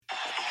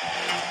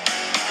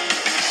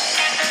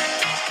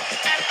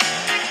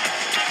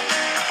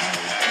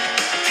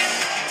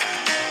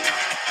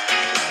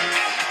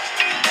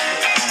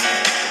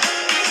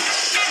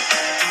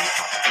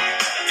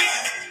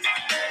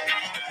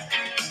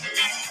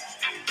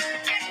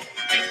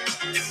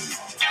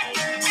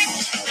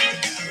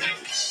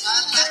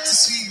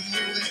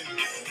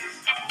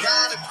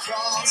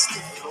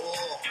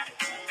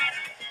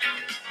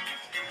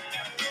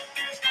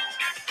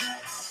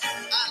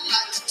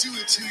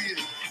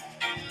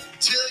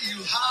till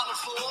you holler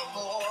for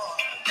more.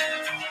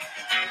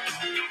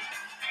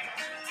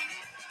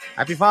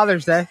 Happy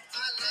Father's Day.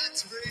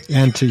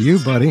 And to you,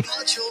 buddy.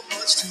 But you're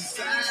much too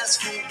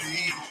fast for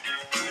me.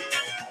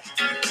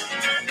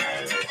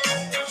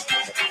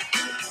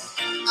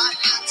 I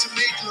got to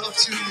make love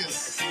to you.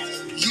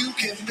 You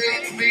can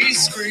make me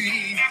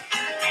scream.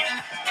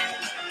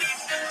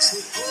 So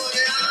put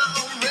it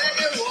on,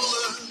 baby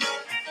woman.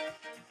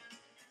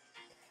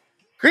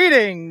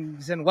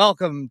 Greetings and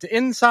welcome to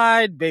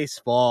Inside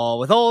Baseball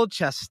with Old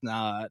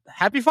Chestnut.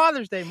 Happy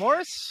Father's Day,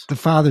 Morris. The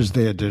Father's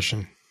Day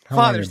edition. How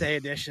Father's are you? Day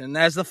edition.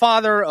 As the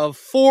father of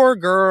 4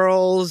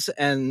 girls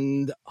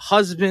and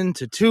husband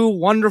to 2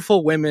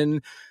 wonderful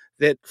women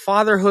that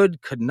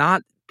fatherhood could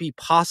not be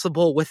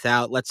possible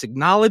without. Let's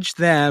acknowledge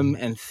them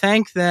and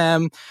thank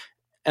them.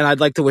 And I'd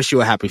like to wish you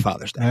a happy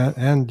Father's Day.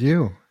 And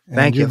you.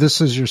 Thank you.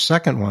 This is your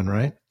second one,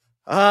 right?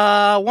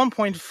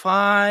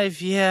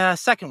 1.5. Yeah,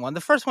 second one. The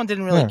first one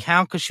didn't really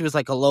count because she was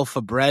like a loaf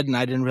of bread and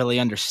I didn't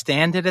really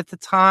understand it at the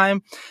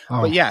time.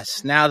 Oh. But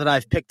yes, now that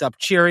I've picked up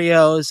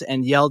Cheerios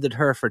and yelled at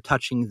her for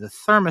touching the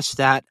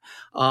thermostat,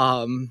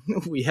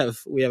 we have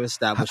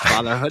established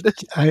fatherhood.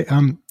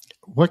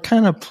 What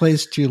kind of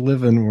place do you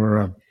live in where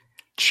a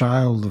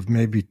child of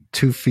maybe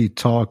 2 feet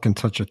tall can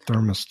touch a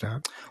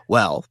thermostat?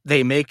 Well,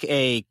 they make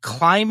a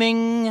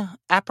climbing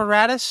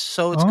apparatus,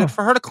 so it's good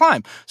for her to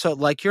climb. So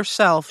like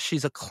yourself,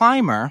 she's a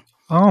climber.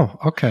 Oh,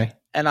 okay.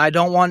 And I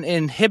don't want to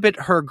inhibit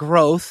her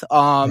growth.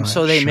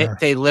 So they sure.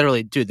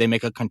 they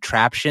make a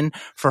contraption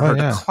for her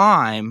to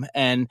climb.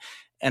 And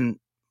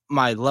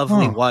my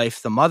lovely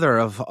wife, the mother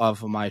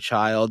of my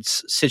child,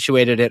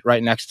 situated it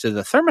right next to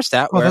the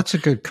thermostat. Oh, that's a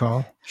good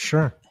call.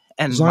 Sure.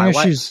 And as long as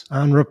she's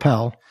on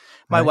rappel.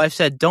 My wife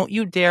said, "Don't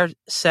you dare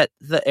set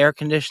the air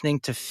conditioning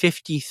to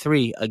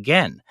 53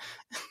 again."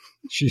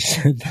 She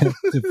said that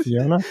to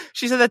Fiona?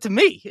 She said that to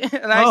me.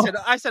 And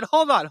I said,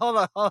 hold on.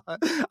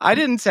 I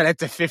didn't set it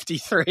to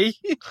 53.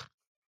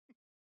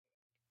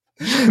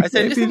 I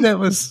said, maybe that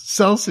was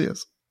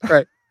Celsius.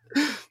 Right.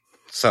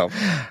 So.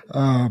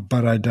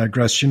 But I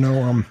digress.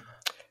 I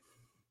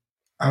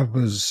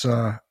was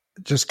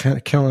just kind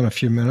of killing a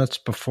few minutes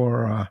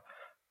before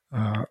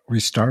we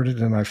started,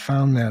 and I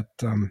found that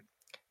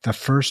the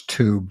first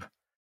tube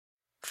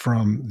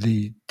from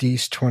the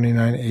Dees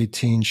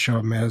 2918 show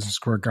at Madison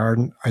Square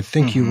Garden, I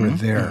think you were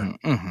there.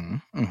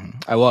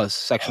 I was,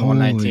 section Holy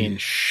 119.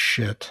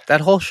 Shit.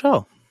 That whole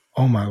show.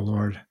 Oh, my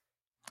Lord.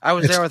 I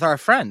was there with our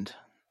friend.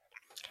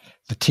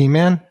 The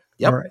T-Man?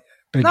 Yep. Or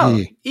Big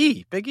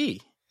E? Big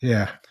E.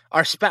 Yeah.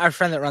 Our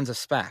friend that runs a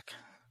SPAC.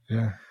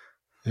 Yeah.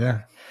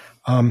 Yeah.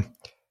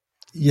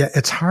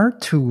 It's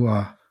hard to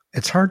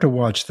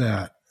watch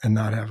that and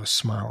not have a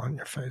smile on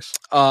your face.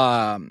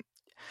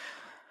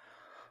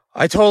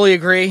 I totally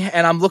agree,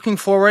 and I'm looking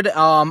forward.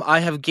 I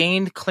have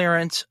gained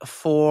clearance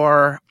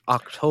for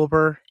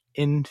October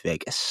in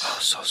Vegas. Oh,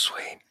 so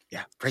sweet.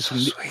 Yeah,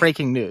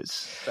 breaking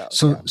news.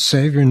 So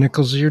save your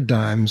nickels or your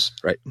dimes.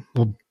 Right.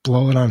 We'll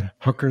blow it on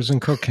hookers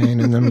and cocaine,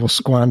 and then we'll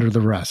squander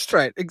the rest.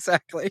 Right,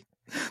 exactly.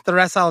 The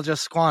rest I'll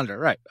just squander.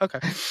 Right,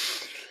 okay.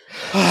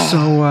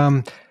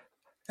 So,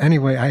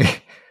 anyway,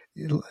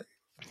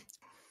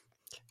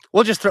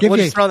 We'll just throw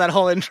that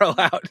whole intro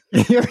out.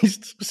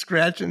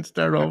 Scratch and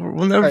start over.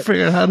 We'll never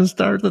figure out how to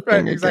start the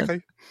thing exactly.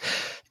 again.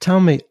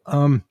 Tell me,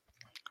 how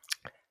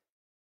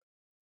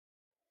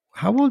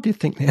old do you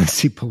think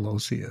Nancy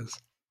Pelosi is?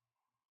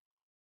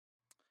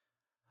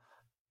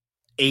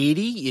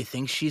 80? You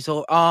think she's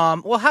old?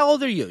 Well, how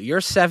old are you? You're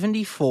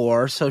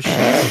 74, so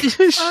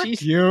she's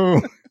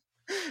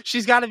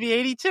she's got to be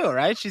 82,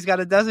 right? She's got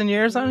a dozen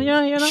years on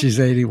you. She's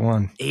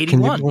 81.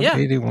 81. Yeah.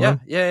 81.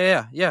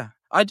 Yeah.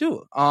 I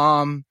do.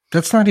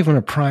 That's not even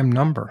a prime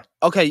number.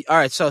 Okay. All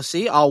right. So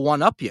see, I'll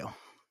one up you.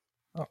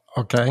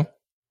 Okay.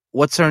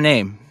 What's her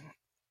name?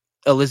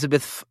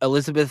 Elizabeth,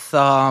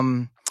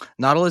 not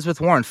Elizabeth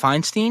Warren.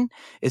 Feinstein?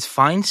 Is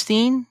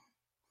Feinstein?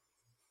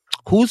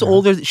 Who's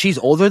older? She's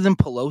older than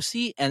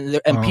Pelosi, and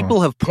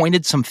people have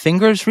pointed some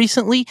fingers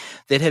recently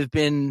that have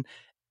been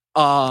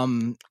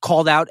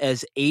called out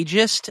as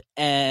ageist,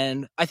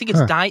 and I think it's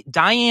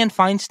Dianne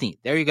Feinstein.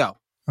 There you go.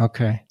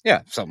 Okay.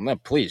 Yeah. So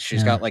please,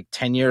 she's got like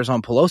 10 years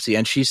on Pelosi,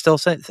 and she's still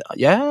saying,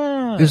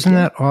 Isn't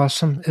that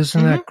awesome?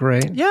 Isn't that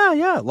great?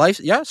 Yeah. Life.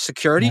 Yeah.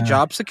 Security,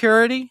 job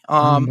security.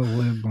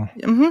 Unbelievable.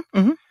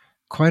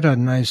 Quite a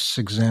nice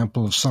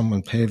example of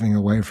someone paving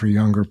a way for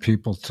younger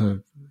people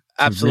to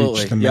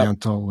absolutely reach the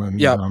mantle and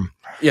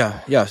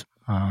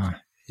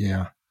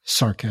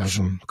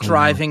sarcasm.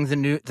 Driving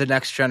the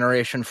next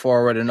generation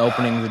forward and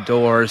opening the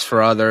doors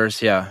for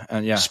others. Yeah.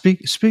 And yeah.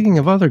 Speaking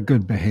of other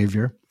good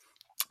behavior,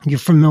 you're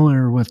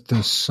familiar with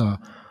this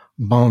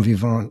bon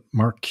vivant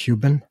Mark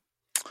Cuban?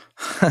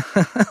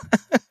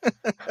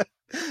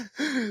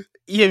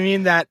 You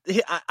mean that?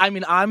 I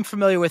mean, I'm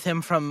familiar with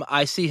him from.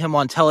 I see him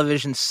on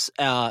television,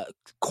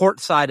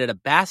 courtside at a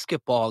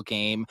basketball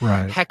game,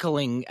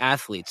 heckling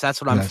athletes.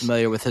 That's what I'm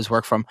familiar with his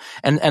work from,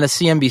 and a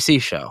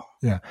CNBC show.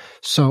 Yeah.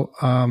 So,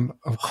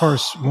 of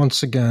course,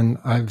 once again,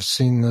 I've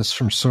seen this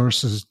from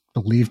sources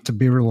believed to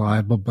be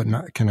reliable, but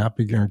cannot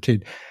be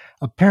guaranteed.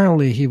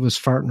 apparently he was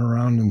farting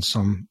around in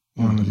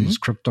one of these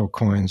crypto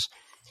coins,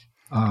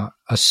 a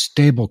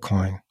stable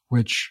coin,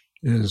 which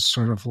is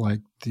sort of like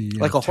the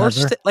like a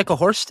horse, like a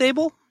horse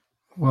stable.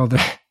 Well,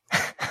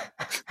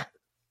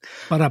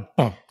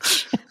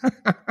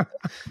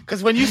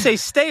 because when you say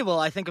stable,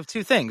 I think of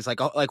two things, like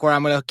where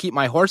I'm going to keep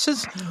my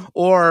horses,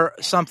 or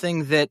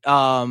something that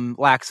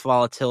lacks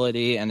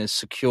volatility and is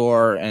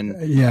secure. And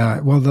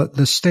well,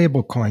 the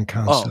stable coin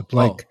concept,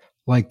 like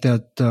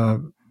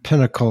that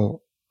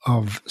pinnacle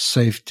of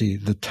safety,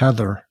 the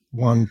tether.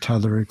 One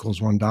tether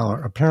equals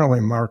 $1. Apparently,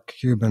 Mark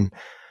Cuban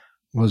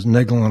was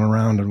niggling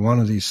around in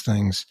one of these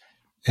things,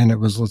 and it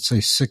was, let's say,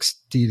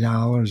 $60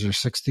 or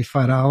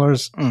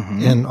 $65,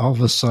 and all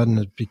of a sudden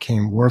it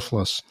became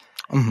worthless.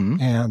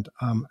 And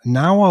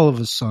now all of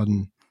a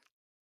sudden,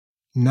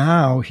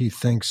 now he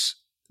thinks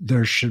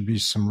there should be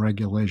some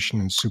regulation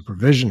and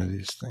supervision of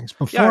these things.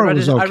 Before it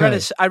was okay.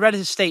 I read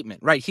his statement.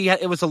 Right,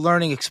 it was a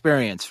learning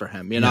experience for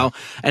him, you know,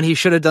 and he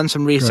should have done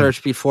some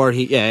research before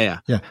he.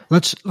 Yeah.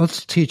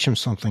 Let's teach him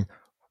something,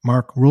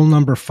 Mark. Rule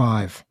number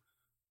 5,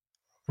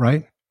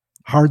 right?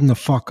 Harden the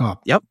fuck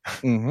up. Yep.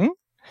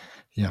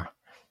 Yeah.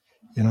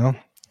 You know.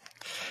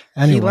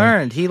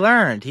 Anyway. He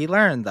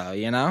learned though,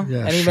 you know.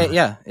 Yeah. And he sure.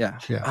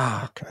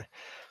 Okay.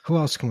 Who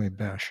else can we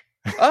bash?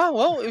 Oh,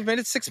 well, we've made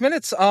it 6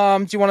 minutes. Do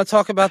you want to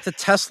talk about the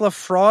Tesla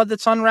fraud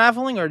that's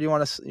unraveling, or do you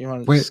want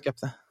to skip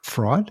that?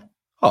 Fraud?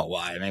 Oh,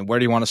 well, I mean, where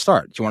do you want to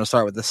start? Do you want to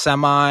start with the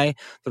Semi,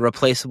 the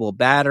replaceable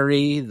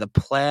battery, the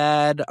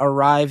Plaid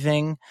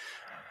arriving?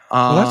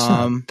 Well,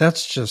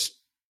 that's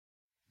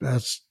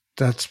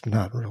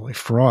not really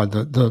fraud.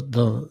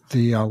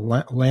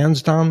 The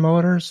Lansdowne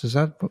Motors,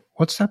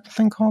 what's that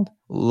thing called?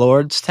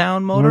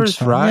 Lordstown Motors,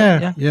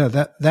 right?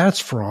 Yeah. That's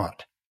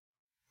fraud.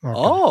 Okay.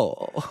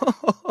 Oh.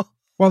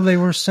 Well, they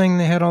were saying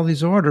they had all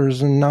these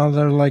orders, and now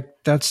they're like,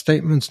 that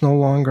statement's no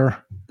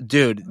longer.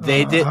 Dude,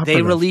 they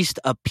released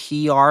a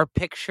PR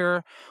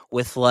picture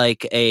with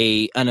like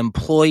an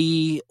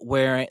employee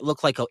wearing, it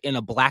looked like in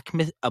a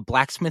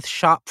blacksmith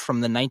shop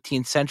from the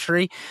 19th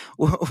century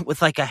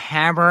with like a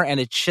hammer and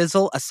a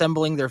chisel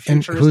assembling their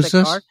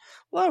futuristic car.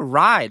 Well,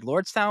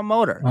 Lordstown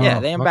Motor. Yeah,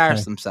 they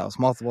embarrassed themselves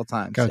multiple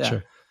times. Gotcha. Yeah.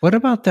 What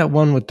about that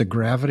one with the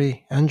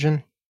gravity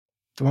engine?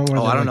 The one where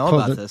I don't know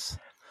about this.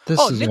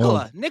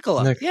 Nikola.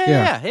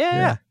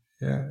 Yeah.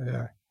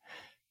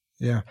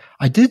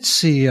 I did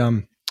see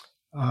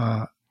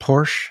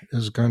Porsche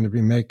is going to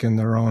be making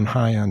their own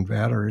high-end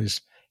batteries,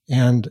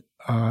 and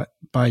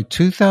by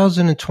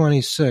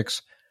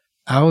 2026,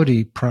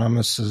 Audi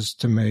promises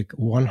to make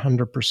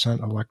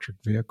 100% electric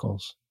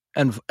vehicles.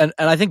 And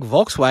I think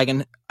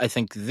Volkswagen,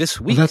 this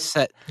week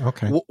said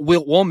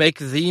we'll make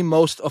the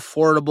most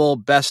affordable,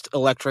 best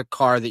electric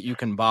car that you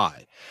can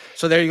buy.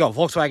 So there you go.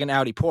 Volkswagen,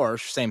 Audi,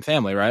 Porsche, same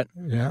family, right?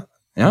 Yeah.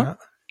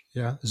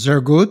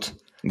 Sehr gut.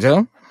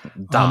 Yeah.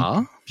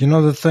 Da. You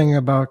know the thing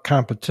about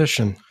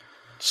competition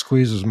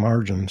squeezes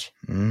margins.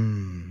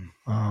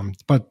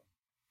 But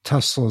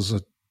Tesla's a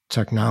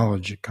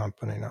technology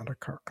company, not a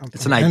car company.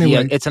 It's an idea.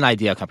 Anyway, it's an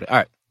idea company. All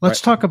right. Let's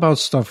talk about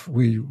stuff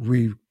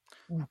we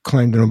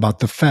claimed to know about.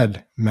 The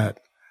Fed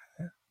met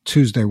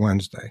Tuesday,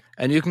 Wednesday.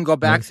 And you can go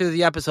back through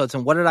the episodes.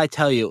 And what did I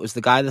tell you? It was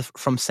the guy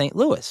from St.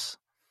 Louis.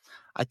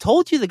 I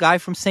told you the guy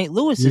from St.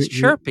 Louis is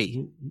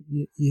chirpy.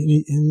 And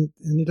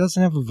he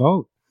doesn't have a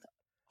vote.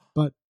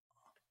 But,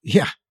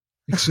 yeah,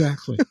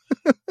 exactly.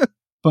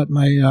 But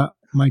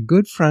my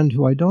good friend,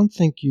 who I don't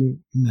think you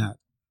met,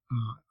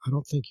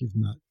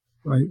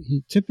 right?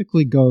 He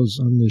typically goes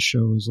on this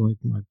show as like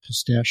my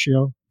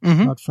pistachio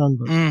not friend,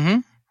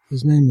 but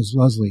his name is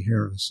Leslie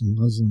Harris, and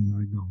Leslie and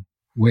I go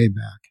way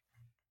back.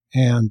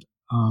 And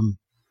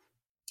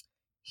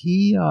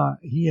he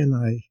and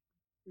I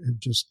have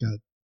just got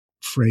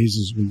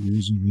phrases we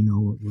use, and we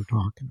know what we're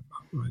talking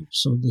about, right?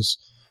 So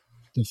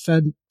the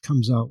Fed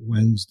comes out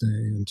Wednesday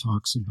and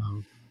talks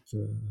about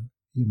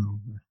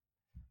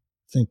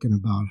thinking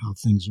about how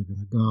things are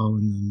going to go,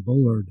 and then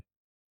Bullard,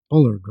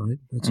 right?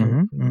 That's how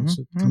you pronounce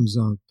it. Comes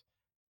out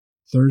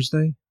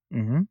Thursday.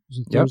 Is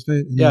it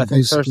Thursday? Yeah, I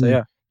think Thursday.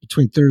 Yeah.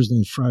 Between Thursday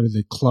and Friday,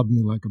 they clubbed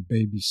me like a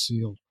baby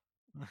seal.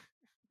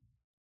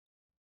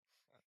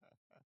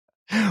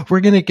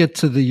 We're going to get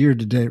to the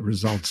year-to-date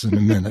results in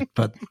a minute,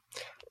 but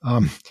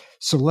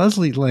so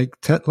Leslie,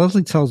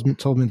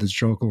 told me this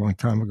joke a long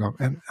time ago,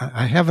 and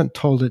I haven't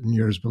told it in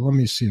years, but let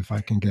me see if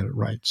I can get it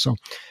right. So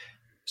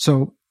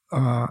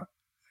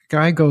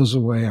guy goes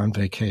away on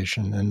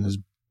vacation, and his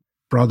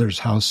brother's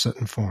house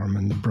sitting for him,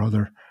 and the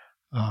brother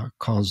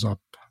calls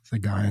up the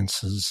guy and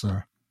says,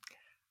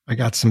 "I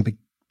got some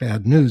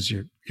bad news.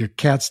 Your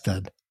cat's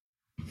dead."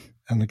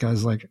 And the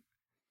guy's like,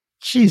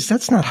 "Geez,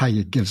 that's not how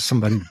you give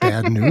somebody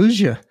bad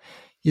news.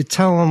 You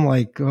tell them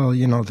like, oh,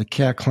 the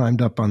cat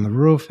climbed up on the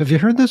roof." Have you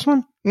heard this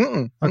one?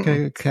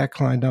 Okay, the cat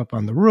climbed up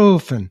on the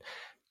roof, and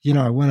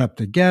I went up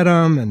to get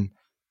him, and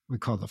we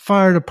called the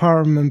fire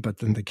department, but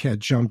then the cat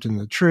jumped in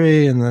the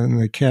tree, and then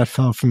the cat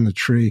fell from the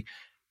tree,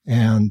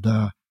 and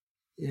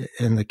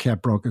the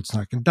cat broke its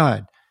neck and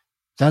died.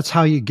 That's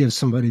how you give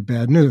somebody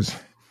bad news.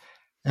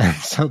 And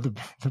so the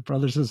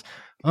brother says,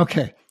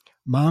 "Okay,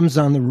 Mom's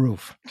on the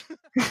roof.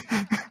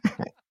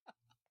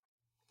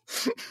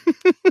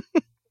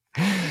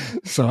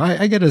 So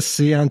I get a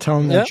C on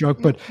telling that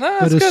joke, but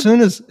as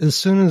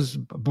soon as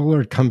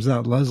Bullard comes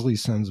out, Leslie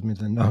sends me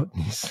the note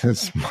and he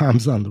says,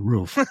 "Mom's on the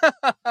roof."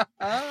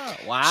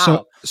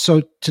 Wow.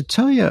 So to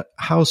tell you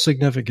how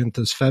significant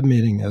this Fed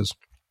meeting is,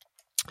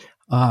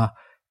 I've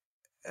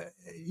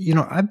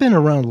been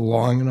around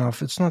long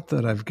enough. It's not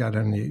that I've got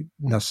any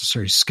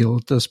necessary skill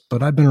at this,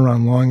 but I've been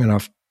around long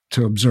enough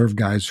to observe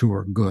guys who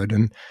are good.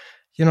 And,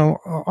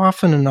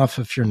 often enough,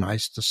 if you're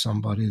nice to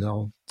somebody,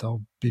 they'll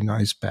be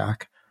nice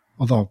back.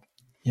 Although,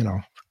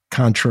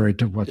 contrary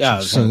to what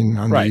you've seen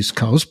on the East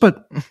Coast,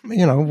 but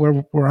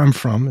where I'm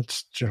from,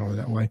 it's generally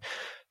that way.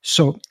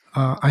 So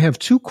I have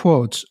two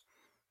quotes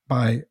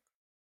by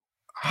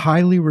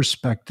highly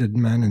respected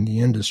men in the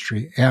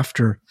industry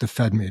after the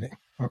Fed meeting.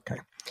 Okay.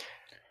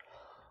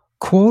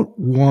 Quote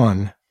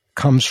one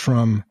comes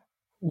from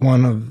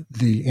one of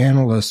the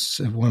analysts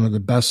of one of the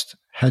best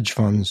hedge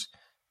funds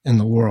in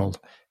the world.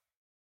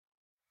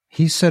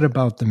 He said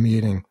about the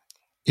meeting,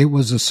 "It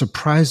was a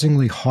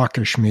surprisingly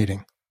hawkish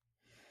meeting."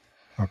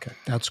 Okay,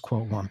 that's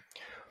quote one.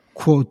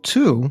 Quote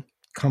two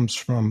comes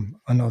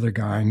from another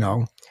guy I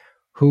know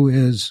who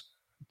is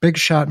big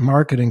shot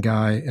marketing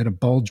guy at a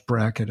bulge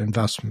bracket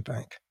investment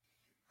bank.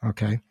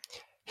 Okay.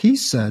 He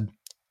said,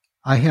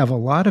 "I have a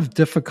lot of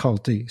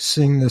difficulty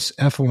seeing this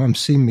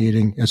FOMC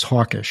meeting as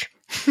hawkish."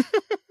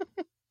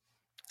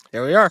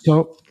 There we are.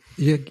 So,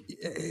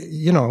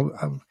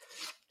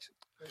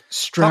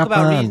 strap Talk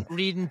about on.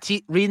 reading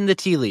the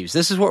tea leaves.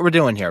 This is what we're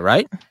doing here,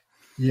 right?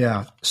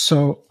 Yeah.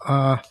 So,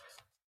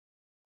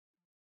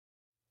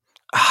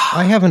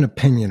 I have an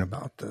opinion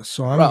about this.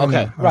 So I'm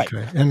okay.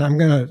 And I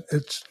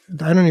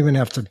don't even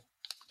have to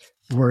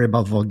worry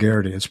about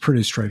vulgarity. It's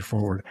pretty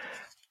straightforward.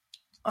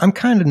 I'm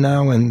kind of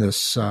now in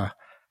this,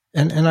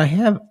 and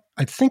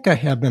I think I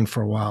have been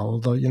for a while,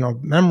 although,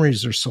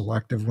 memories are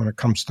selective when it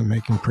comes to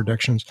making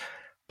predictions.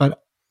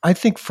 But I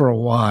think for a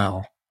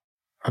while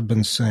I've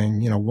been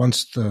saying,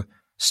 once the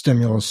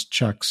stimulus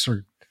checks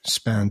are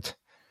spent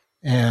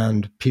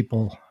and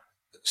people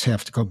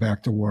have to go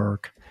back to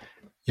work,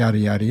 yada,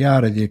 yada,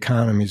 yada, the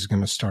economy is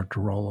going to start to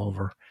roll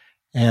over.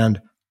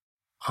 And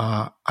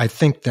I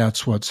think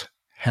that's what's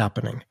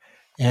happening.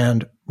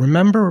 And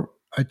remember,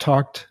 we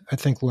talked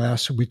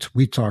last week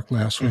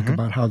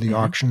about how the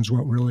auctions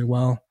went really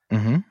well.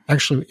 Mm-hmm.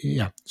 Actually,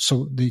 yeah.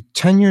 So the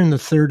 10-year and the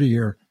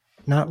 30-year,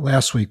 not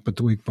last week, but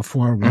the week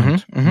before,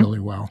 went really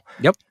well.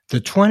 Yep.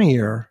 The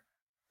 20-year,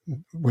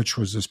 which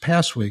was this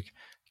past week,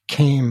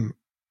 came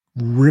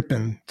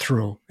ripping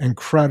through,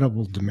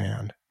 incredible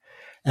demand.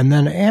 And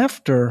then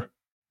after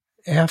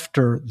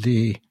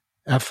the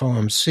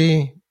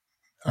FOMC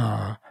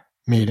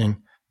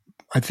meeting,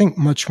 I think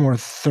much more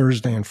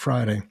Thursday and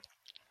Friday,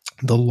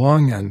 the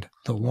long end,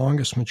 the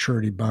longest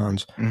maturity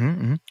bonds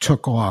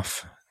took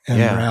off and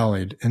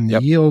rallied. And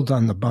the yield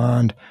on the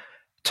bond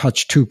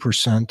touched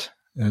 2%.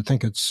 I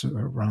think it's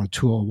around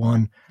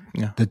 201.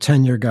 Yeah. The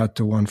 10-year got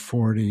to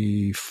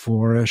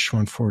 144-ish,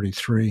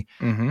 143.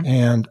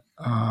 And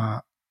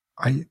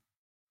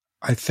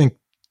I think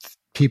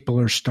people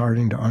are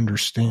starting to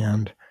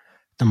understand,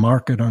 the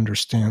market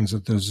understands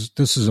that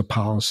this is a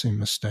policy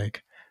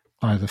mistake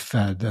by the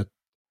Fed, that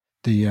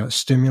the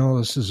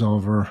stimulus is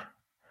over.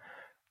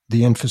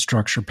 The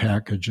infrastructure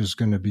package is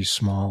going to be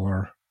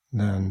smaller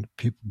than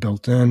people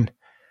built in.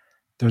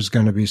 There's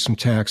going to be some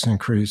tax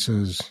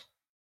increases.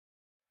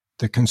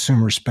 The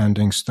consumer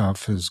spending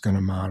stuff is going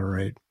to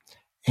moderate.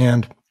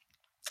 And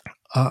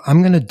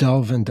I'm going to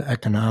delve into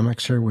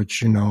economics here,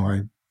 which,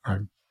 I'm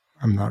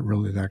not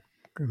really that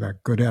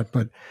good at.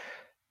 But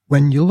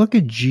when you look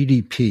at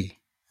GDP,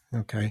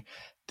 okay,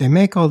 they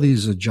make all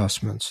these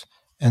adjustments.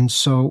 And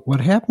so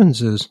what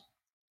happens is,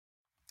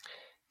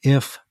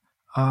 if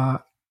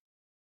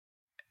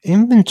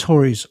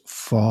inventories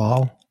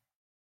fall,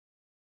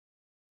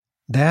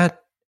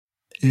 that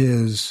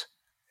is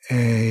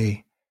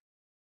a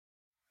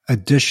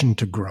addition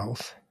to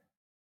growth.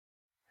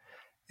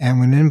 And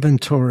when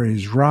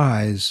inventories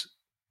rise,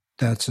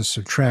 that's a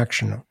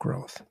subtraction of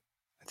growth.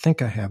 I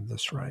think I have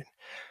this right.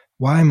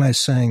 Why am I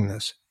saying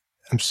this?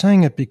 I'm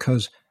saying it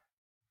because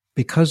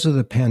of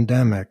the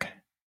pandemic,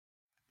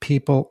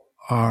 people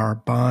are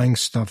buying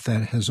stuff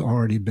that has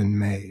already been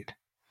made.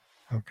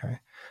 Okay.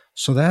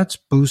 So that's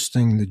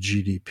boosting the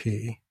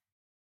GDP.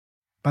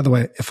 By the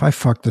way, if I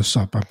fuck this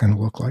up, I'm going to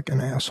look like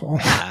an asshole.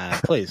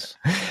 Please.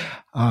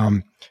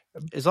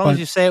 As long as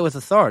you say it with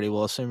authority,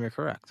 we'll assume you're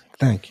correct.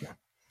 Thank you.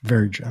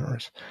 Very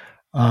generous.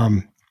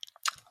 I'll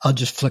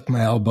just flick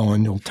my elbow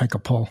and you'll take a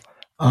pull.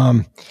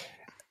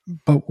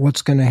 But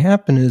what's going to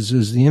happen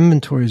is the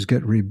inventories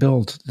get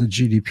rebuilt, the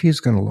GDP is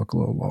going to look a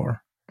little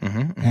lower.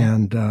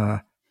 And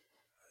I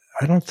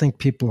don't think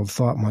people have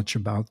thought much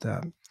about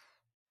that.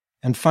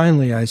 And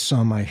finally, I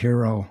saw my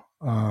hero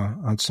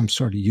on some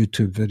sort of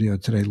YouTube video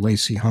today,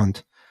 Lacey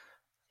Hunt,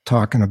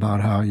 talking about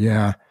how,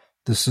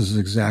 this is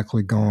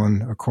exactly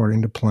going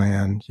according to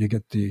plan. You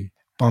get the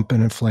bump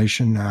in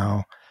inflation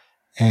now,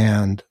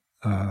 and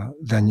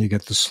then you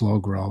get the slow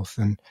growth.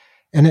 And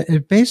And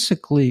it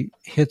basically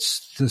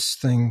hits this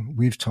thing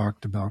we've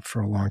talked about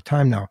for a long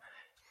time now.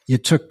 You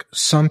took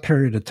some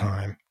period of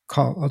time,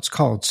 let's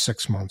call it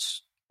 6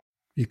 months.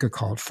 You could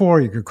call it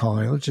 4, you could call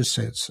it, let's just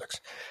say it's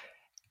 6.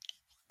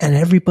 And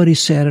everybody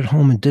sat at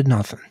home and did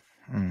nothing.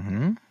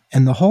 Mm-hmm.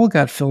 And the hole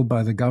got filled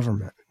by the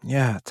government.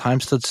 Yeah, time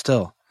stood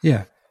still.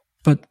 Yeah,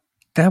 but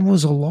that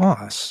was a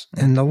loss.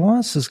 And the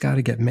loss has got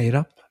to get made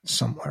up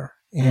somewhere.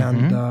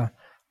 And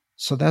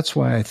so that's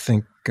why I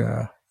think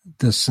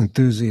this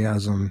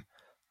enthusiasm,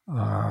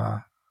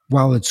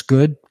 while it's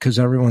good because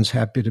everyone's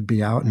happy to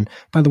be out. And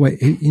by the way,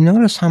 you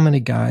notice how many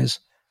guys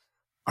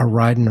are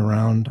riding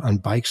around on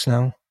bikes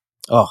now?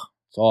 Oh,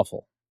 it's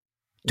awful.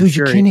 Dude,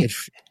 Sure,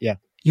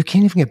 you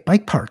can't even get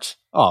bike parts.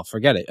 Oh,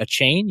 forget it. A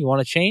chain? You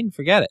want a chain?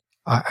 Forget it.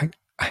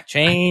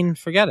 Chain?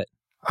 Forget it.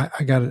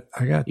 I got it.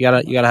 You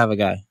gotta have a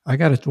guy. I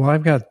got it. Well,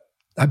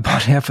 I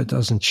bought half a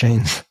dozen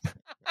chains.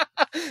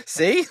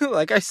 See,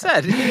 like I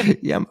said,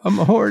 yeah, I'm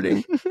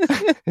hoarding.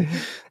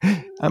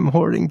 I'm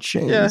hoarding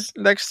chains. Yeah,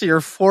 next to your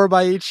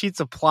 4x8 sheets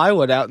of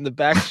plywood out in the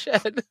back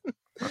shed.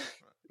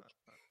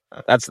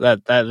 That's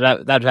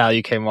that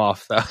value came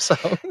off though. So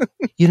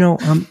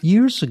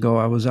years ago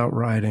I was out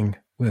riding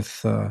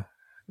with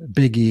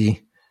Big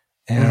E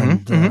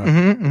and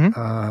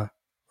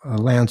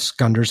Lance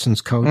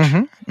Gunderson's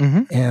coach,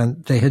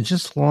 and they had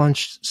just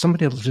launched.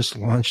 Somebody had just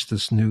launched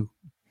this new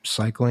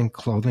cycling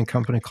clothing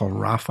company called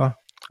Rafa.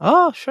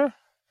 Oh, sure.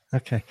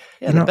 Okay.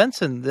 Yeah, the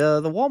Benson,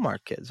 the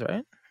Walmart kids,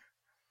 right?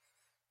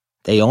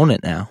 They own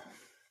it now.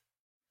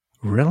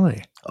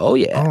 Really? Oh,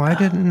 yeah. Oh, I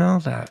didn't know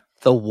that.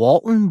 The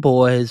Walton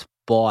boys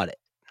bought it.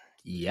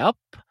 Yep.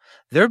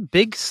 They're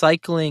big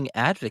cycling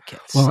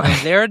advocates. Well,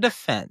 in their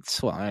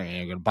defense. Well, I mean,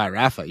 you're going to buy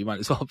Rafa. You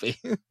might as well be.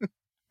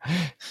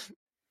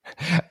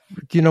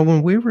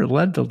 When we were at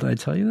Leadville, did I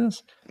tell you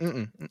this?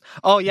 Mm-mm.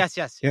 Oh, yes.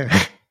 Yeah.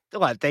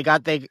 What?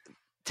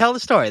 Tell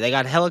the story. They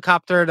got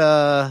helicoptered.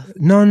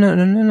 No.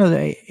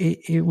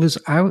 It was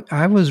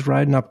I was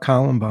riding up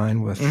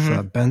Columbine with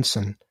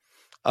Benson.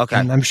 Okay.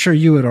 And I'm sure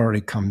you had already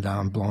come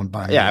down, blown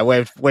by. Yeah, I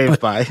waved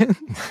by.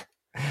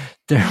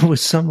 There was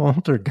some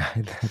older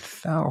guy that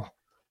fell.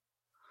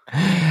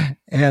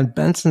 And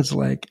Benson's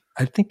like,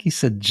 I think he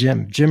said,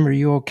 Jim, are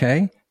you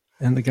okay?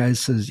 And the guy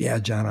says, yeah,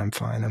 John, I'm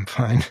fine.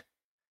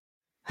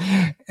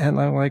 And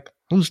I'm like,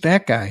 who's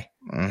that guy?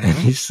 And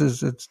he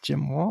says, it's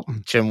Jim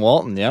Walton. Jim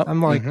Walton, yep.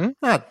 I'm like,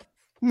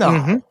 no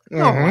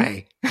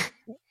way.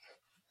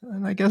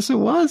 And I guess it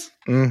was.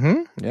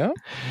 Yeah.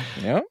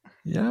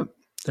 Yep.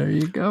 There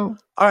you go.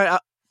 All right.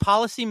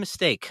 Policy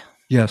mistake.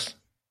 Yes.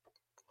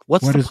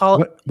 What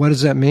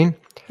does that mean?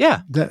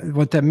 Yeah.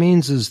 What that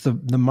means is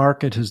the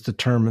market has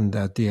determined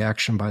that the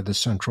action by the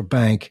central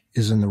bank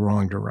is in the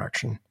wrong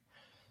direction.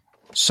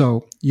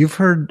 So you've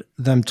heard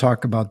them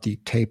talk about the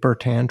taper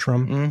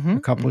tantrum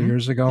a couple of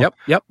years ago.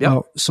 Yep.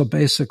 Well, so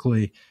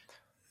basically,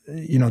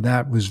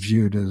 that was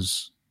viewed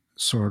as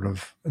sort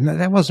of, and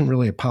that wasn't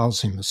really a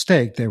policy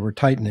mistake. They were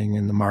tightening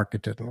and the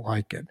market didn't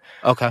like it.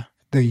 Okay.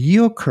 The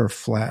yield curve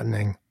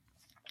flattening,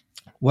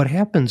 what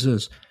happens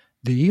is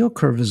the yield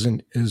curve is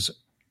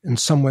in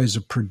some ways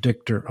a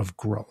predictor of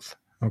growth.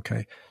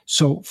 Okay.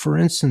 So for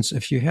instance,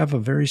 if you have a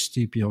very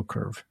steep yield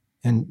curve,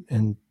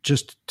 and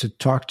just to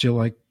talk to you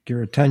like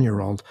you're a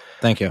 10-year-old.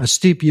 Thank you. A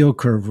steep yield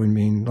curve would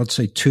mean, let's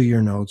say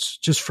 2-year notes,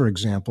 just for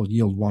example,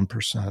 yield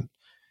 1%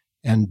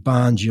 and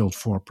bonds yield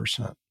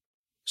 4%.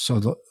 So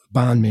the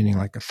bond meaning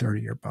like a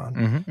 30-year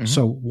bond.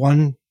 So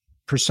 1%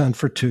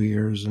 for 2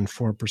 years and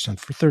 4%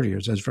 for 30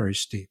 years. That's very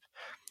steep.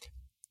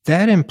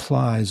 That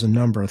implies a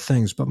number of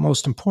things, but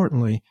most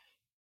importantly,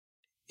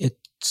 it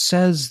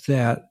says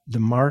that the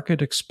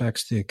market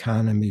expects the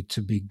economy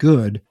to be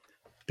good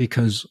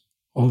because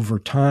over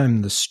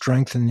time, the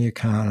strength in the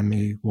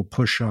economy will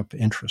push up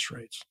interest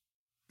rates.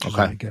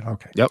 Okay.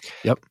 Okay.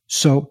 Yep.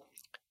 So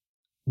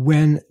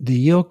when the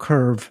yield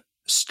curve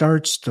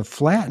starts to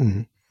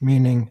flatten,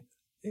 meaning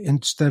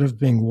instead of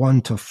being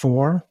 1 to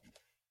 4,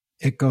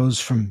 it goes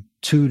from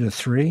 2 to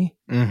 3,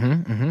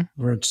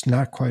 where it's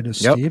not quite as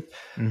steep.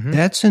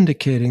 That's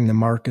indicating the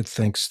market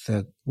thinks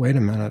that, wait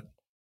a minute,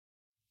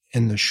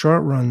 in the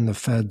short run, the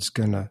Fed's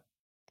going to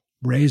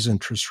raise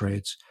interest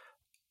rates.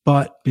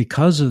 But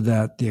because of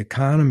that, the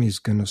economy is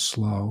going to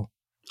slow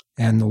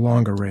and the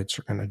longer rates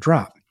are going to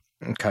drop.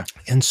 Okay.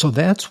 And so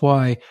that's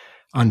why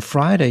on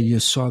Friday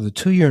you saw the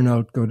 2-year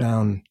note go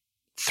down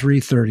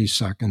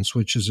 3/32,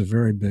 which is a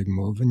very big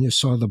move. And you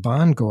saw the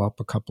bond go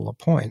up a couple of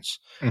points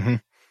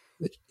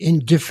in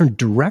different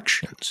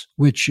directions,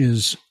 which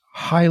is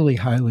highly,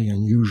 highly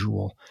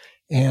unusual.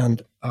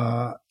 And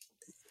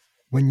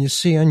when you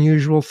see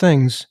unusual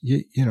things,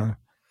 you know,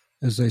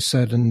 as they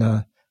said in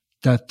the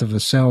Death of a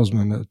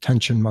Salesman,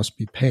 attention must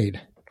be paid.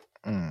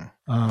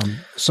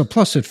 So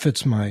plus it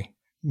fits my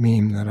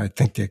meme that I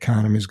think the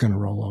economy is going to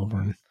roll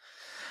over.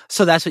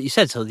 So that's what you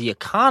said. So the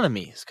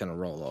economy is going to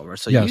roll over.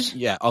 So yes.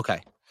 Okay.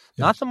 Yes.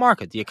 Not the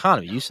market, the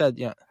economy. You said,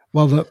 yeah.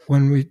 Well,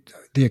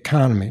 the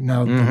economy.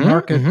 Now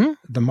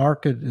the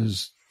market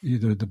is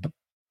either the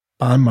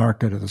bond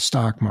market or the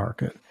stock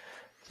market.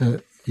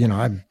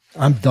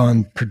 I'm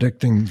done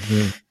predicting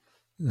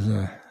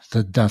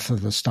the death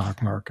of the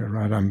stock market,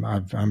 right?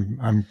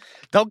 I'm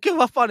Don't give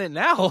up on it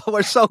now.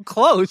 We're so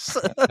close.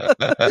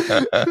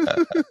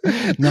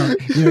 No,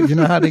 you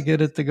know how to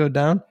get it to go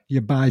down?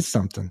 You buy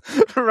something.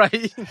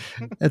 Right.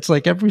 It's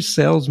like every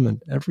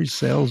salesman, they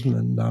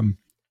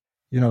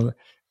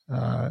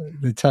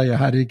tell you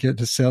how do you get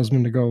the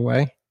salesman to go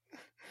away?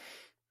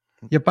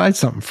 You buy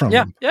something from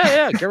them.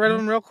 Yeah. Get rid of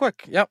them real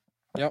quick. Yep.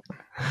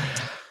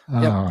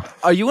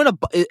 Are you in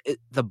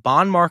the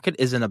bond market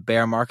is in a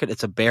bear market?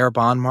 It's a bear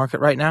bond market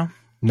right now?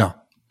 No.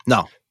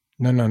 No.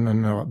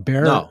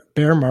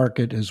 Bear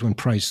market is when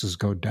prices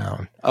go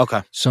down.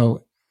 Okay.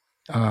 So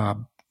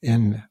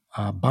in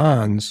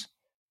bonds,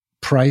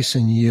 price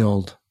and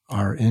yield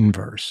are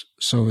inverse.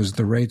 So as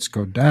the rates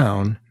go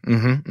down,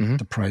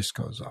 the price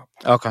goes up.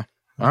 Okay.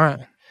 All right.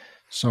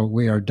 So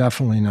we are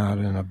definitely not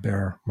in a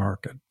bear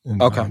market in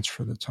bonds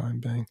for the time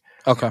being.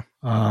 Okay.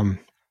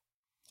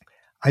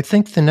 I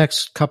think the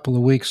next couple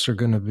of weeks are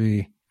going to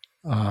be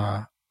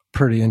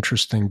pretty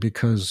interesting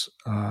because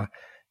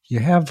you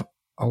have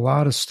a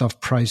lot of stuff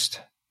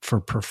priced for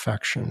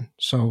perfection.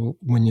 So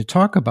when you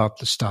talk about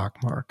the stock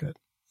market,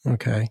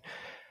 okay,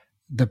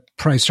 the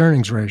price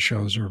earnings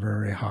ratios are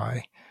very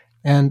high.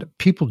 And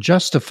people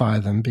justify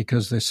them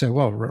because they say,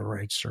 well,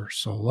 rates are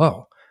so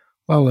low.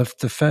 Well, if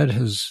the Fed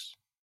has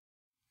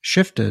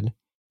shifted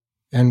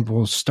and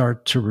will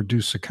start to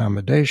reduce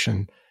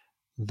accommodation,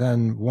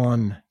 then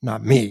one,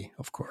 not me,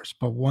 of course,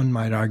 but one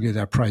might argue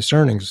that price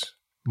earnings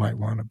might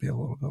want to be a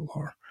little bit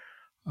lower.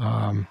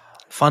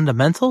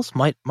 Fundamentals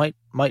might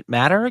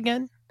matter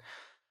again?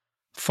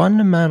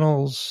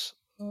 Fundamentals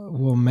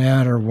will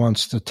matter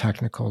once the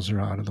technicals are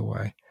out of the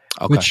way.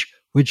 Okay.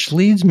 Which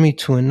leads me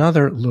to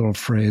another little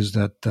phrase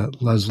that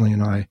Leslie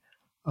and I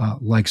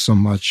like so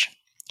much.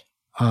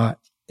 And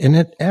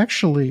it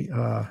actually,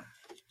 I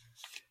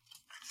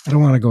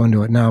don't want to go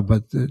into it now,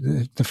 but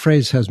the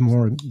phrase has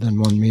more than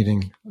one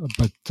meaning.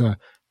 But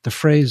the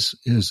phrase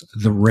is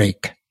the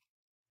rake.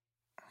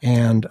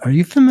 And are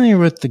you familiar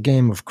with the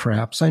game of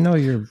craps? I know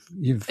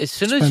you've. As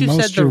soon as you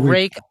said the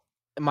rake,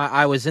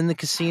 I was in the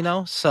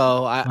casino,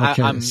 so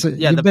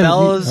the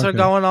bells are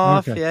going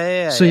off.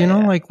 Okay. Yeah. So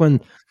like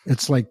when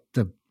it's like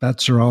the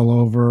bets are all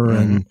over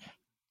and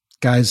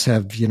guys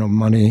have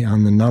money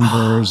on the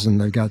numbers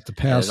and they got the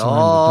pass line, the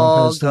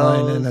don't pass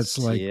line, and it's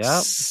like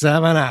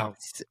 7 out.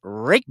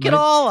 Rake it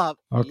all up.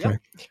 Okay, Yep.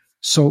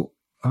 So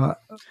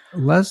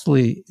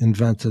Leslie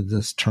invented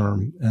this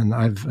term, and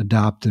I've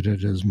adopted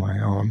it as my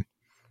own.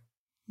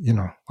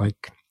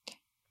 Like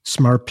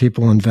smart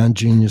people invent,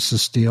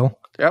 geniuses steal.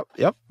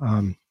 Yep.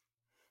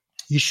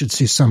 You should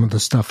see some of the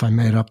stuff I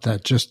made up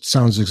that just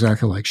sounds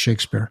exactly like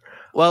Shakespeare.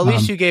 Well, at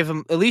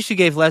least you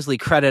gave Leslie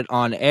credit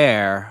on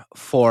air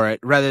for it,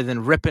 rather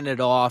than ripping it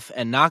off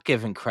and not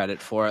giving credit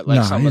for it,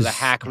 like some of the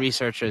hack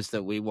researchers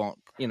that we won't,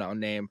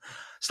 name.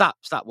 Stop.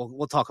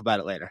 We'll talk about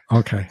it later.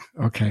 Okay.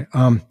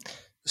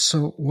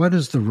 So what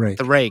is the rake?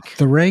 The rake.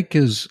 The rake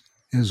is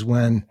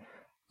when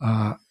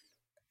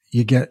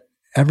you get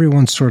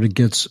everyone sort of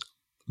gets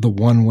the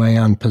one way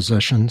on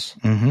positions,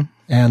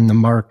 and the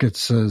market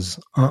says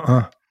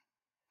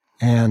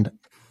and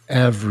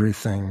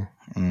everything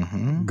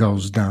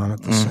goes down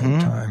at the same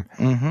time.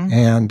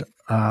 And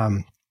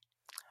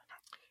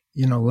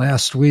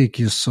last week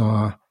you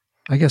saw,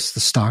 I guess the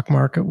stock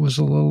market was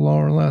a little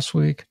lower last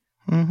week.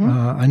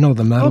 I know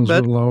the metals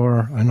were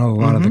lower. I know a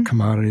lot of the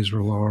commodities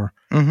were lower.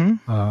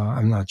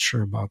 I'm not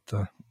sure about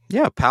the.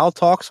 Yeah, Powell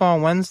talks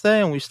on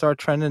Wednesday, and we start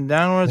trending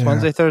downwards. Yeah.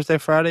 Wednesday, Thursday,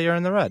 Friday, you're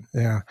in the red.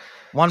 Yeah,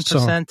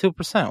 1%,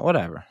 2%,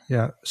 whatever.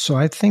 Yeah, so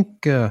I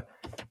think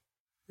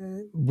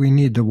we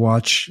need to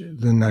watch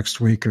the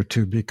next week or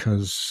two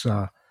because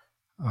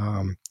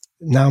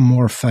now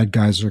more Fed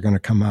guys are going to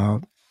come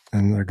out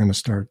and they're going to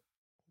start,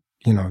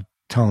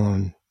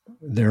 telling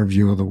their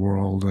view of the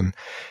world, and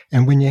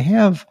when you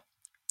have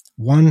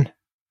one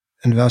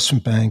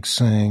investment bank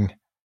saying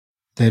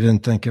they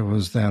didn't think it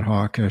was that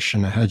hawkish,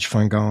 and a hedge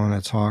fund going,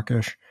 it's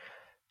hawkish.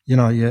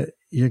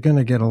 You're going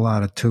to get a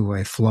lot of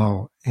two-way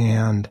flow,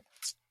 and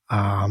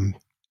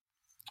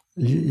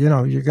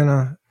you're going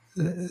to.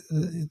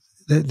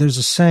 There's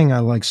a saying I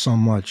like so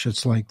much.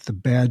 It's like the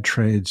bad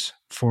trades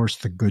force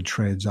the good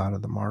trades out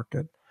of the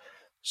market.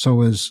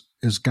 So as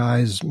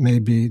guys,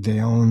 maybe they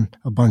own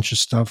a bunch of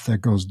stuff that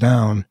goes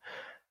down,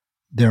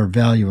 their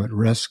value at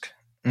risk.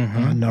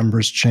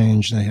 Numbers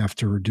change. They have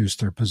to reduce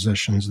their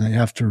positions. They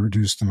have to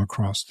reduce them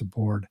across the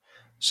board.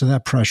 So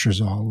that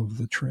pressures all of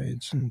the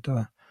trades. And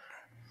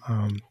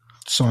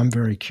so I'm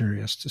very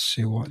curious to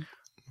see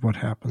what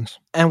happens.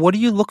 And what are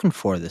you looking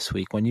for this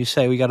week? When you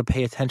say we got to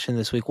pay attention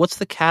this week, what's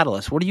the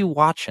catalyst? What are you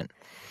watching?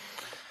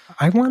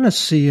 I want to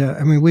see.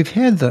 We've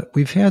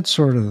had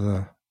sort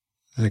of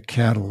the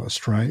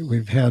catalyst, right?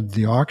 We've had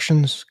the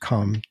auctions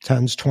come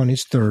 10s,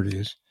 20s,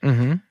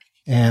 30s,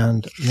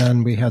 and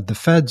then we had the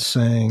Fed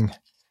saying,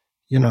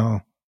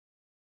 we're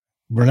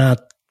not,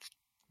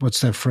 what's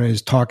that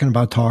phrase? Talking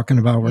about.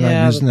 We're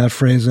not using that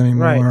phrase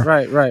anymore.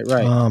 Right.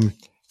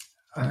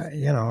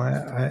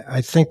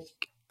 I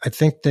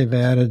think they've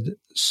added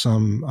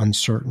some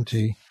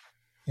uncertainty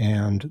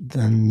And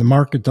then the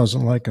market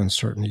doesn't like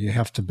uncertainty. You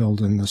have to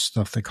build in this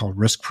stuff they call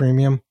risk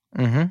premium,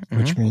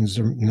 which means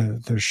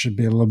there should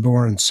be a little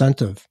more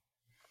incentive.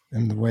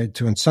 And the way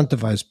to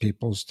incentivize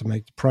people is to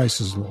make the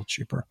prices a little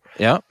cheaper.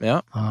 Yeah.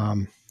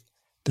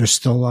 There's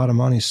still a lot of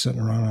money sitting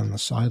around on the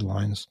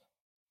sidelines.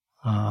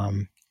 But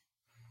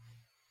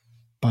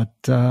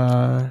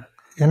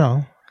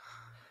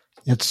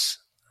that's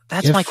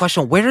my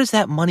question. Where does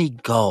that money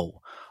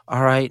go?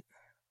 All right.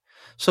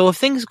 So if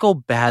things go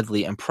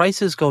badly and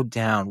prices go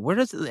down,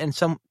 and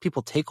some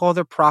people take all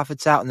their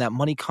profits out and that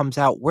money comes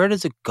out, where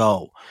does it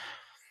go?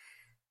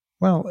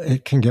 Well,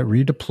 it can get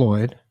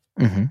redeployed.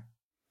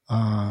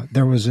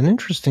 There was an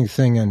interesting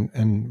thing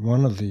in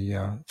one of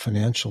the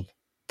financial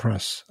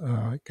press.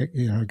 A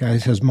guy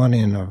has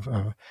money in a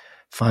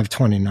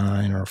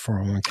 529 or a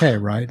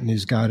 401k, right? And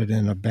he's got it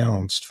in a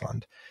balanced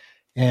fund.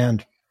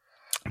 And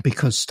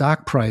because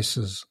stock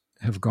prices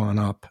have gone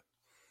up,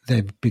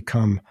 they've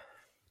become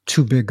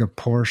too big a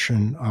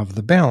portion of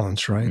the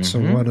balance, right? So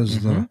what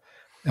does the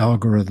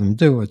algorithm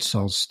do? It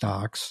sells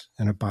stocks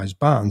and it buys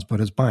bonds,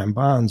 but it's buying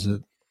bonds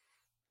at,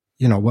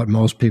 what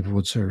most people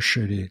would say are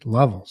shitty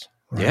levels.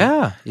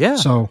 Right? Yeah.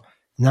 So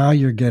now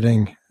you're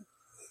getting,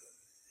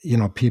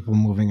 people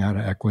moving out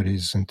of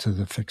equities into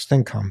the fixed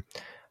income.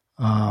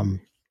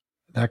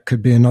 That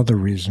could be another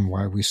reason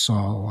why we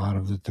saw a lot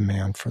of the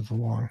demand for the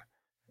long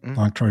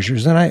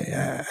treasuries. And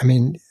I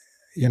mean,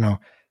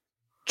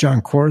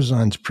 John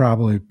Corzine's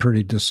probably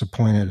pretty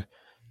disappointed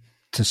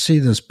to see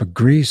this, but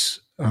Greece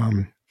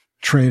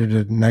traded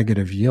at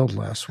negative yield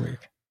last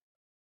week.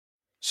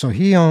 So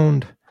he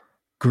owned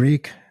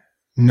Greek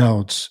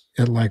notes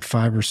at like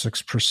 5 or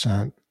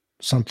 6%,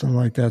 something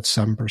like that,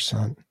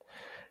 7%,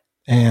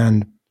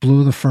 and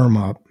blew the firm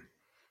up.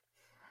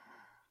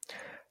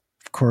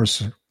 Of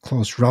course, a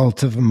close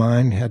relative of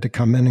mine had to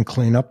come in and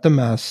clean up the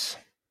mess,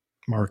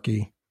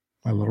 Marky,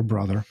 my little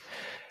brother.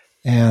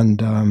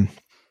 And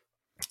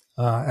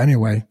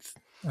anyway,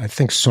 I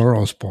think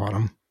Soros bought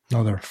him,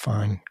 another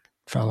fine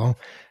fellow.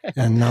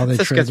 And now they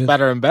this gets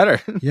better and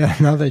better. Yeah,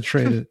 now they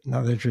trade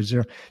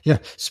zero. Yeah,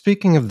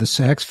 speaking of the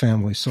Sachs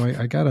family, so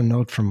I got a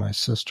note from my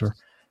sister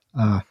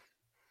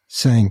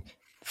saying,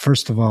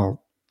 first of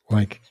all,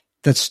 like,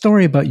 that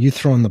story about you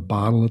throwing the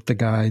bottle at the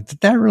guy, did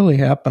that really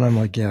happen? I'm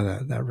like, yeah,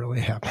 that really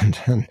happened.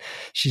 And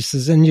she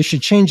says, and you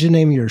should change the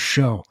name of your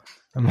show.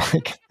 I'm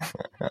like,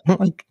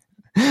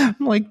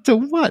 to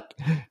what?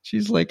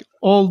 She's like,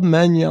 old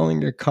men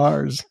yelling at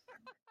cars.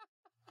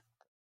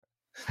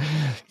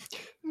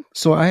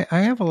 So I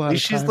have a lot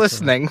of she's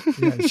listening.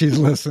 Yeah, she's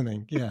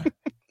listening. Yeah.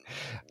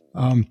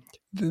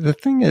 The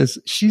thing is,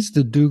 she's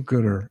the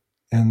do-gooder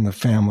in the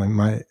family.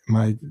 My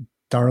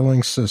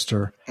darling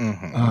sister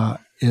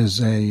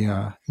is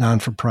a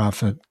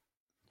non-for-profit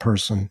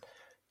person.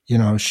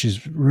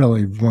 She's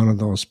really one of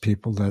those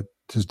people that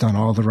has done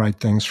all the right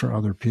things for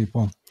other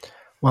people,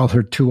 while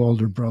her two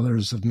older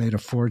brothers have made a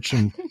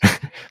fortune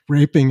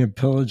raping and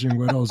pillaging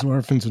widows,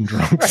 orphans, and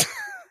drunks.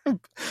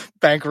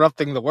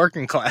 Bankrupting the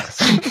working class.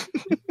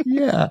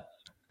 Yeah,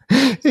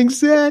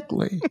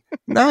 exactly.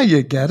 Now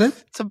you get it.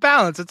 It's a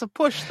balance. It's a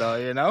push, though,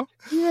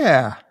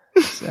 Yeah,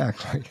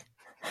 exactly.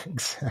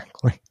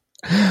 Exactly.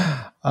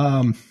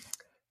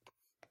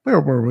 Where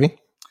were we?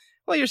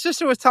 Well, your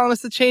sister was telling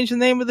us to change the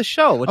name of the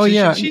show.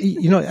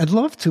 I'd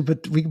love to,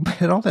 but we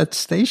had all that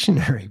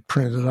stationery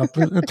printed up,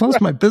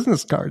 plus my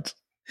business cards.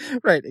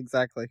 Right,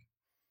 exactly.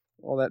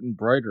 All that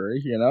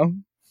embroidery,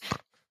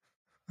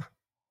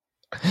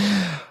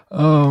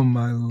 Oh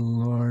my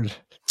Lord!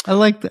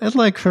 I'd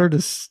like her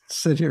to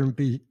sit here and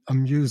be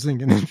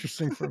amusing and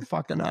interesting for a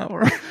fucking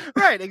hour.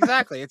 Right,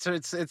 exactly.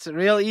 It's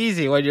real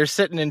easy when you're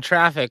sitting in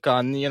traffic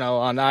on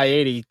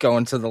I-80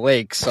 going to the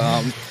lakes,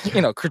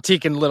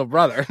 critiquing little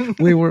brother.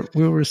 we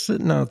were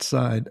sitting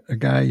outside. A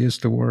guy I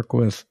used to work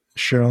with,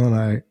 Cheryl and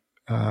I,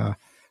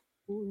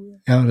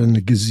 out in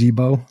the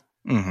gazebo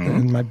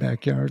in my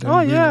backyard.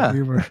 And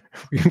we were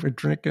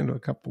drinking a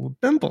couple of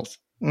Bimbles.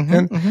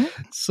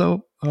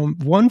 So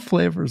one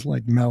flavor is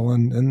like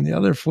melon and the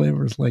other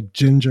flavor is like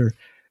ginger.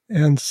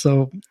 And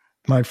so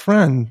my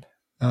friend,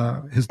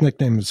 his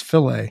nickname is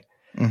Filet,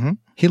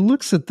 he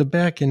looks at the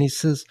back and he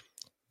says,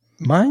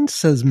 mine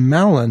says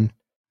melon,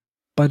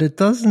 but it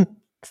doesn't,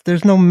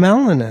 there's no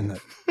melon in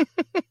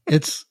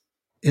it.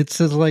 It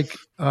says like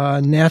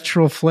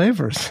natural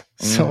flavors.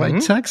 So I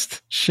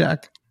text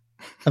Shaq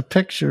a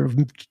picture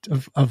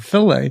of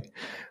Filet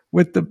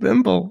with the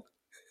Bimble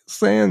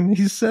saying,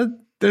 he said,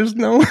 there's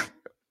no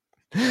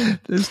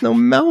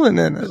melon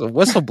in it. There's a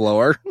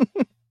whistleblower.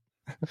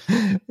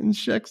 And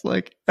Shaq's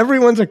like,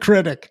 everyone's a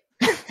critic.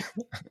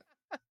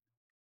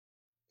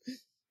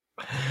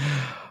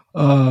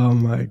 Oh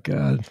my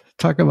God.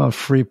 Talk about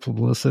free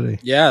publicity.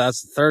 Yeah,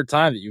 that's the third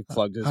time that you've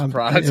plugged his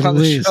product on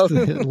the show.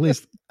 At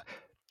least.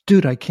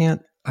 Dude,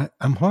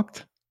 I'm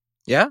hooked.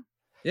 Yeah?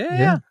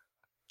 Yeah.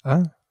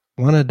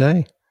 One a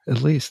day,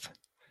 at least.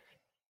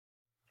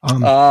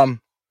 So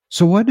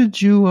what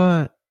did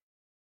you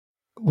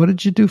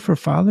do for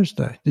Father's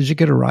Day? Did you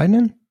get a ride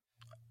in?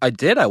 I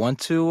did. I went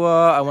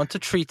to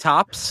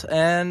Treetops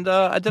and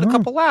I did a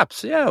couple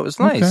laps. Yeah, it was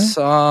nice.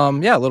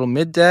 Okay. Yeah, a little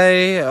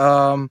midday.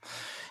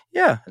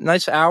 Yeah,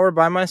 nice hour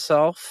by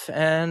myself,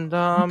 and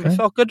it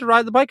felt good to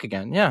ride the bike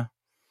again. Yeah.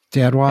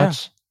 Dad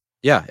watts?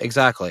 Yeah,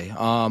 exactly.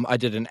 I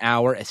did an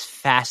hour as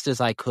fast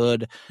as I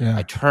could. Yeah.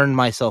 I turned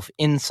myself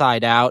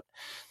inside out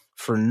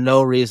for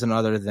no reason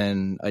other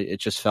than it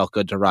just felt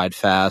good to ride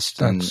fast.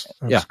 That's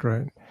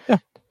great. Yeah.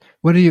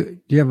 What do you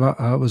have?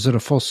 Was it a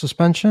full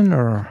suspension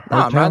or? No,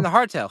 I'm riding the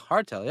hardtail.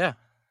 Hardtail, yeah.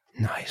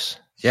 Nice.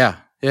 Yeah.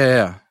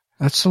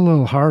 That's a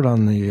little hard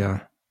on the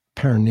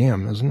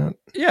perineum, isn't it?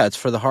 Yeah, it's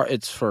for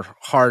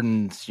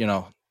hardened,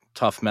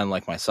 tough men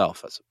like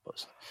myself, as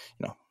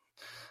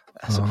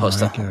opposed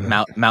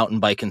to mountain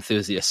bike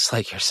enthusiasts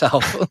like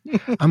yourself.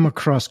 I'm a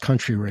cross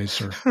country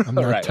racer. I'm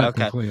not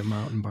technically a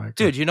mountain biker.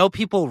 Dude,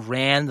 people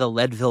ran the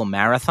Leadville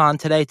Marathon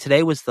today.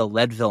 Today was the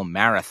Leadville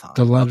Marathon.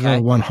 The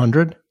Leadville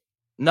 100?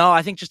 No,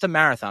 I think just a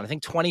marathon. I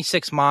think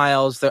 26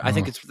 miles. I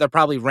think they're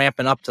probably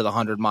ramping up to the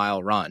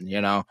 100-mile run.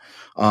 The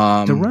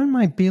run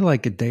might be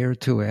like a day or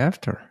two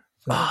after.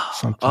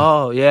 Something.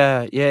 Oh,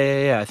 yeah.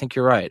 I think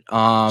you're right. So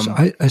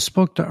I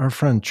spoke to our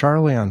friend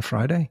Charlie on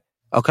Friday.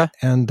 Okay.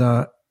 And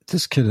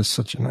this kid is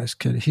such a nice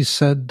kid. He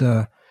said,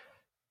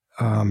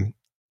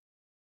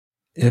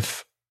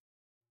 if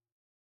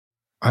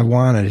I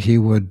wanted, he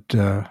would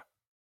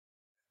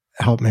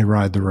help me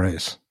ride the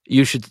race.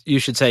 You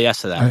should say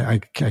yes to that. I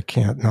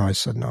can't. No, I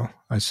said no.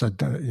 I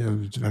said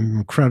I'm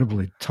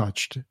incredibly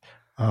touched.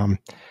 Dude,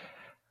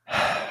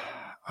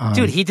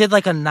 he did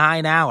like a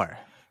 9-hour.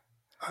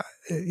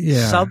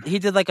 Yeah, he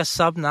did like a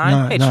sub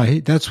 9. No,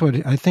 that's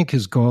what I think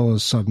his goal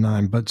is, sub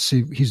 9. But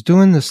see, he's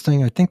doing this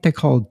thing. I think they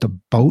call it the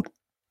boat.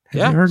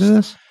 Have you heard of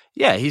this?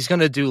 Yeah, he's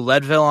going to do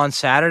Leadville on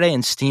Saturday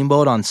and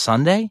Steamboat on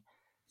Sunday.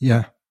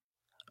 Yeah.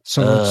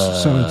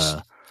 So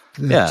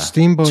it's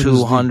Steamboat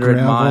 200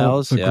 is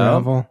miles, the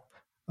gravel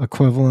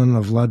equivalent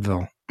of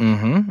Leadville.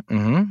 Dude,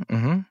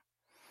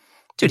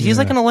 he's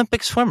like an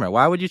Olympic swimmer.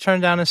 Why would you turn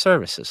down his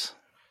services?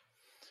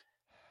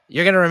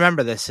 You're going to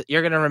remember this.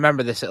 You're going to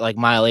remember this at like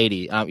mile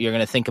 80. You're going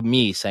to think of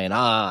me saying,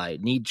 I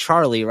need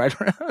Charlie right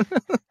around.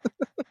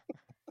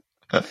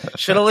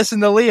 Should have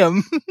listened to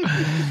Liam.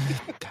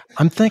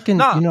 I'm thinking,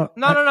 No.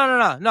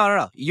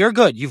 You're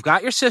good. You've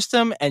got your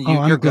system and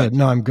you're good.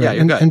 No, I'm good. Yeah,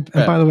 you're good. And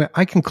by the way,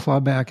 I can claw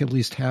back at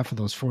least half of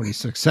those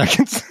 46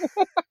 seconds.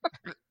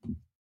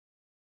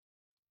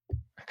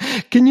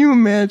 Can you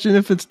imagine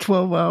if it's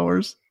 12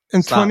 hours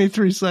and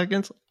 23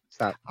 seconds?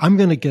 Stop. I'm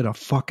going to get a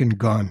fucking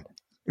gun.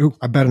 Ooh,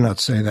 I better not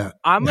say that.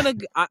 I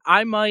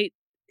might.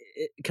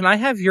 Can I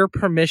have your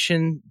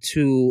permission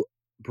to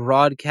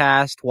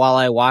broadcast while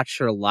I watch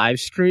your live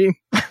stream?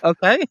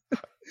 Okay.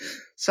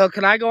 So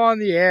can I go on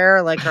the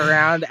air like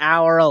around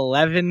hour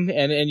 11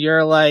 and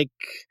you're like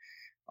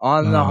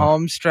on the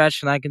home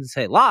stretch and I can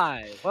say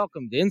live,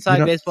 welcome to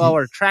Inside Baseball.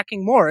 We're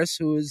tracking Morris,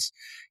 who's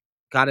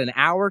got an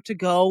hour to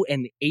go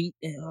and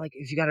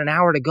if you got an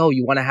hour to go,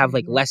 you want to have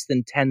like less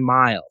than 10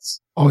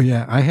 miles. Oh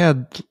yeah. I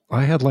had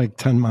like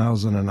 10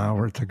 miles in an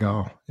hour to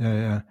go.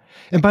 Yeah.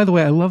 And by the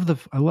way, I love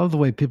the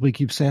way people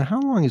keep saying, how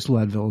long is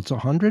Leadville? It's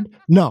 100?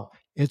 No,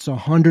 it's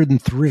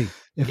 103.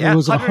 If it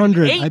was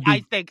 100,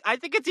 I think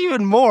it's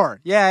even more.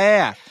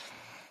 Yeah.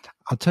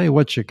 I'll tell you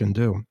what you can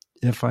do.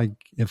 If I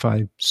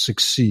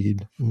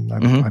succeed,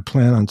 I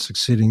plan on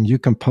succeeding, you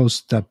can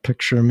post that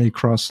picture of me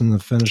crossing the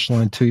finish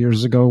line 2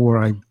 years ago where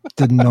I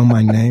didn't know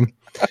my name.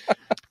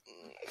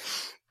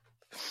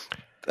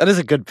 That is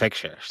a good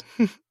picture.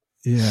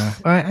 Yeah.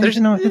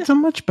 It's a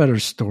much better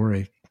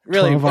story.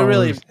 Really, it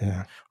really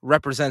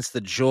represents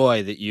the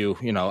joy that you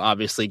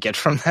obviously get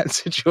from that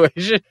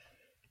situation.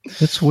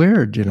 It's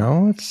weird,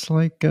 It's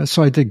like,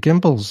 so I did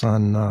gimbals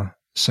on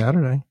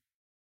Saturday.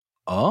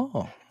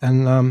 Oh.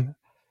 And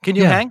can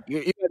you hang? You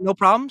had no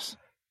problems?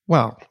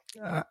 Well,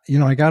 I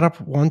got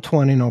up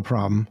 120, no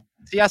problem.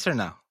 Yes or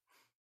no?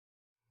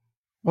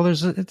 Well,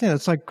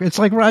 it's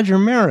like Roger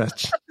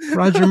Maris.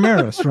 Roger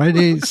Maris, right?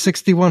 He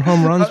 61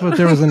 home runs, but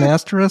there was an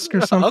asterisk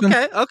or something.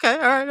 Okay.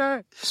 All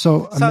right.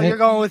 So you're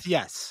going with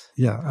yes.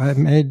 Yeah, I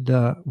made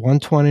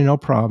 120, no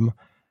problem.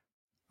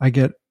 I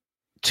get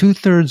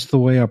 2/3 the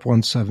way up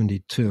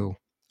 172.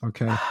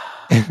 Okay.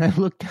 And I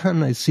look down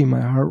and I see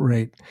my heart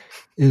rate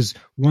is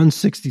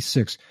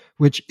 166,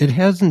 which it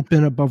hasn't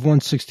been above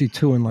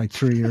 162 in like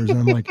 3 years. And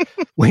I'm like,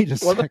 wait a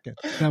second.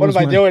 What am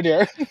I doing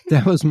here?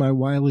 That was my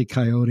Wile E.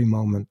 Coyote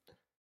moment.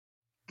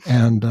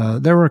 And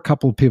there were a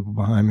couple of people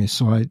behind me.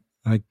 So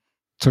I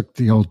took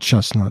the old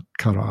chestnut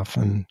cut off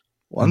and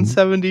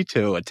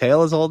 172, a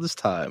tale as old as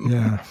time.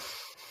 Yeah.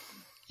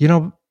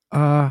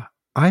 I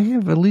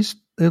have at least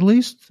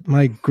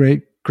my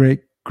great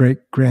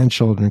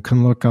grandchildren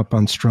can look up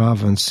on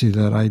Strava and see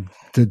that I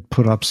did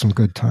put up some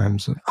good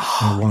times at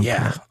one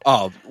point.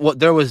 Oh, well,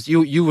 there was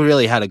you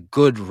really had a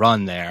good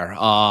run there.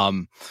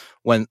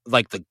 When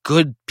like the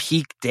good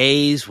peak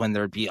days when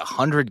there'd be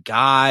 100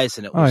 guys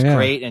and it was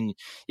great, and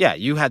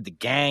you had the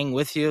gang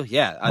with you.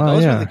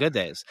 Those were the good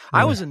days. Yeah.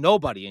 I was a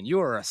nobody and you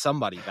were a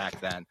somebody back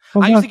then.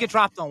 I used to get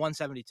dropped on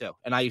 172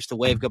 and I used to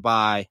wave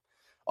goodbye.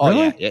 Oh,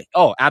 Really? yeah.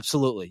 Oh,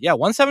 absolutely. Yeah,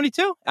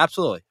 172?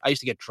 Absolutely. I used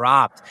to get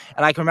dropped.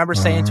 And I can remember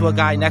saying to a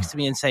guy next to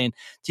me and saying,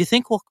 do you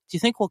think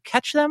we'll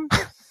catch them?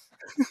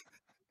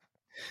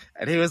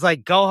 And he was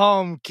like, go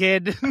home,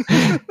 kid.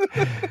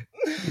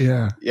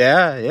 Yeah.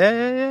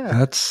 Yeah.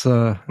 That's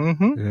Yeah.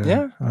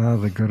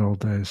 the good old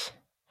days.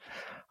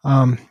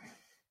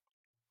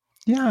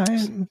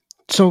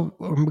 So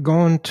I'm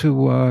going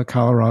to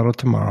Colorado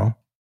tomorrow,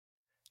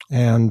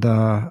 and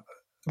I'm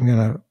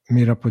gonna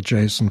meet up with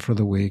Jason for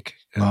the week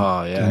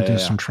and do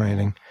some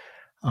training.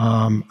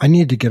 I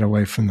need to get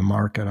away from the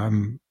market.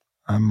 I'm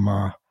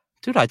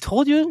Dude, I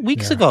told you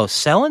weeks ago,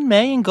 sell in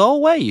May and go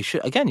away. You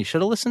should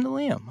have listened to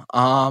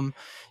Liam.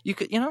 You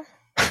could,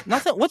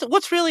 nothing.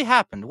 What's really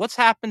happened? What's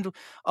happened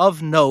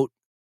of note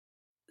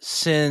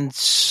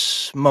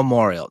since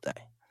Memorial Day?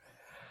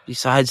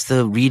 Besides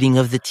the reading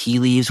of the tea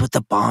leaves with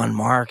the bond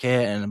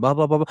market and blah,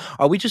 blah, blah, blah.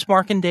 Are we just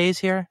marking days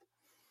here?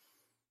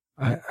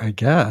 I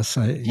guess.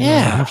 I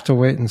have to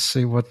wait and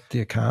see what the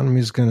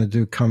economy is going to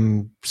do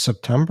come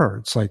September.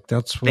 It's like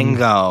that's when,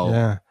 bingo.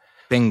 Yeah.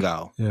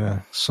 Bingo.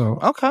 Yeah. So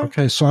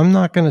okay. So I'm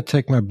not going to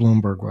take my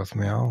Bloomberg with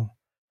me. I'll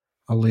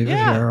leave it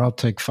here. I'll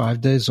take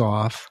 5 days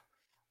off,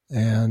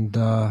 and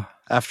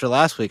after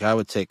last week, I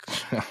would take.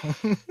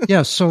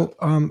 Yeah. So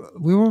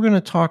we were going to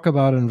talk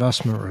about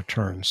investment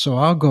returns. So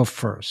I'll go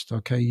first.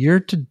 Okay. Year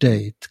to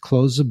date,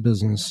 close of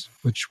business,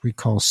 which we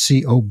call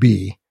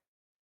COB,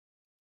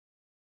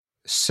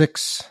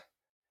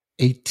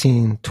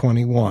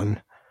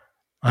 6/18/21.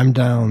 I'm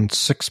down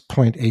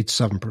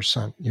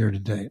 6.87% year to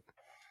date.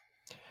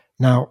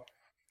 Now,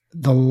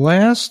 the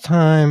last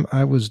time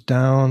I was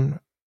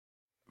down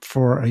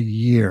for a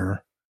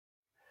year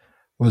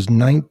was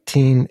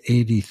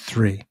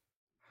 1983.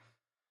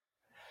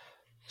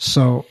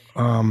 So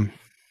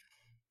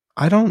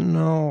I don't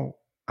know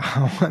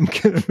how I'm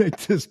going to make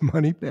this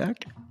money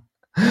back,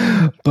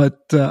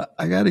 but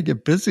I got to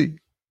get busy.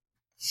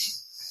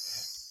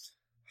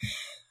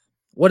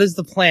 What is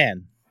the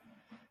plan?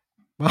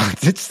 Well,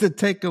 it's to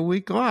take a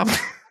week off.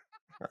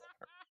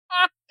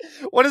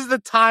 What is the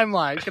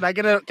timeline? Can I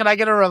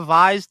get a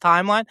revised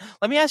timeline?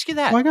 Let me ask you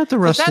that. Well, I got the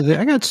rest of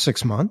I got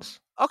 6 months.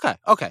 Okay.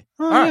 Oh,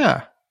 all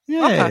right.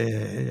 Yeah.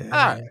 Okay. All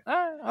right.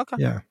 Okay.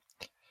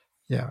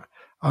 Yeah.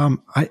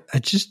 I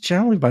just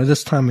generally by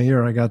this time of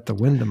year I got the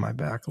wind in my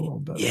back a little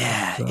bit.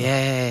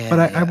 Yeah.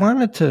 But I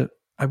wanted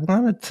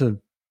to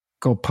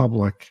go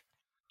public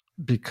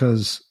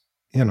because,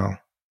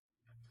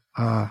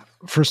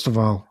 first of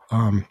all,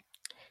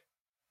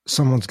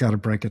 someone's got to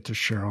break it to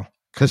Cheryl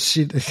because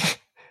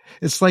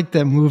it's like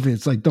that movie.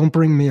 It's like, don't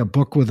bring me a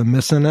book with a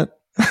miss in it.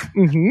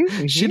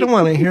 Mm-hmm. She don't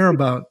want to hear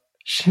about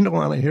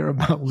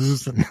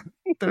losing.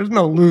 There's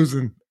no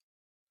losing.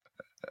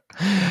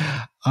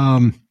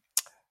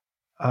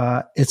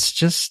 It's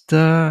just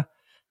I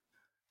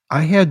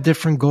had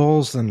different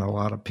goals than a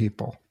lot of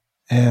people,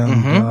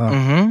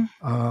 and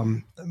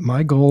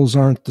my goals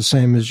aren't the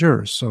same as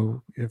yours.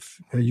 So,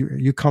 are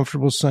you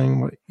comfortable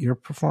saying what your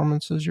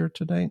performance is year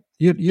to date?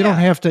 You don't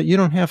have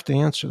to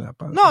answer that.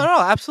 By the way. No,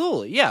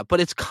 absolutely, yeah. But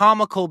it's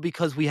comical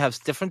because we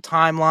have different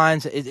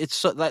timelines. It's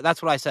so,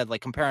 that's what I said,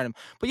 like comparing them.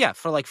 But yeah,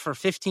 for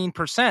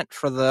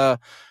 15%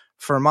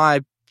 for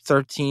my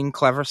 13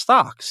 clever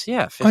stocks,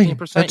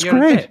 15%. That's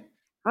great,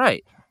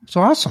 right? It's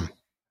awesome.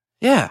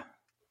 Yeah.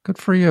 Good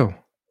for you.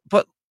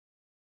 But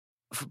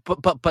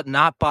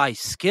not by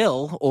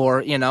skill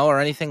or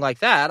anything like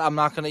that. I'm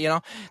not going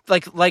to,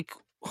 like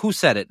who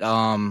said it?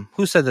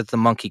 Who said that the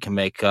monkey can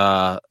make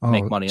money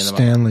in the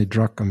Stanley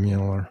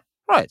Druckenmiller.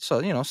 Right.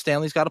 So,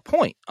 Stanley's got a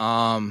point.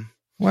 Well,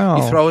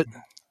 you throw it.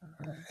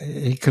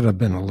 He could have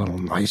been a little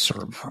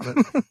nicer about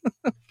it.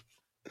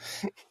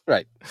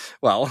 Right.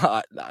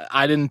 Well,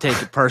 I didn't take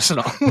it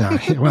personal.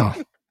 Well.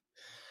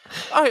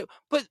 All right,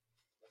 but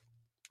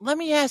let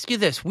me ask you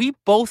this. We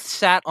both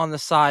sat on the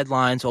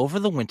sidelines over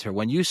the winter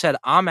when you said,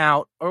 I'm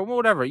out, or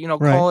whatever,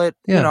 call it,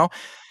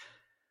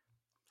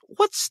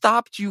 What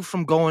stopped you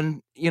from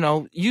going,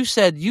 you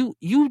said you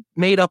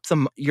made up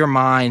your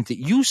mind that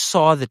you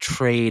saw the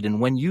trade,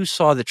 and when you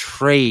saw the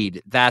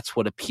trade, that's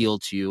what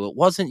appealed to you. It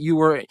wasn't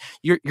your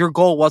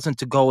goal wasn't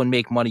to go and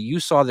make money. You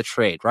saw the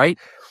trade, right?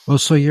 Well,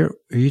 so are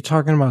you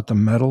talking about the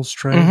metals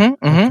trade?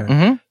 Mm-hmm, okay.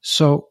 Mm-hmm.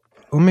 So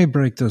let me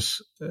break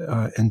this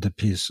into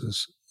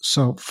pieces.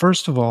 So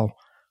first of all,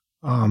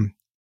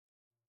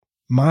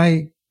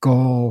 my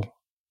goal,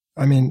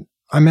 I'm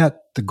at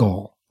the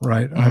goal,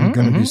 right? I'm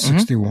going to be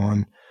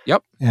 61.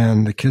 Yep.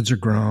 And the kids are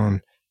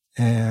grown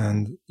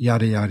and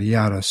yada, yada,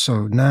 yada.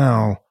 So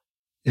now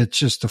it's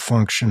just a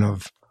function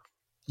of,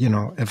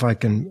 if I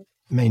can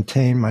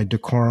maintain my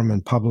decorum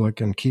in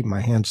public and keep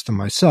my hands to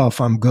myself,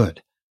 I'm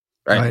good.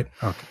 Right?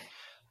 Okay.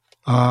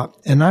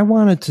 And I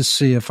wanted to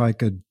see if I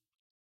could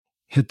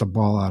hit the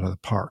ball out of the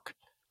park.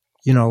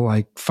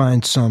 Like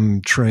find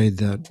some trade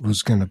that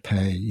was going to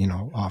pay,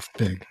 off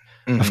big.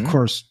 Mm-hmm. Of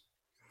course,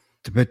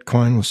 the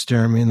Bitcoin was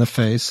staring me in the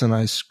face and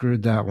I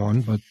screwed that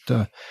one. But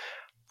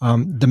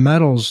the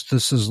metals,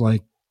 this is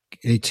like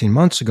 18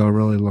 months ago,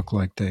 really looked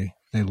like they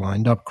they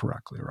lined up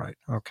correctly, right?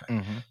 Okay.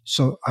 Mm-hmm.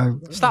 So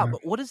Stop.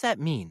 What does that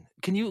mean?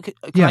 Can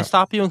I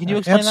stop you and can you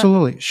explain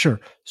absolutely, sure.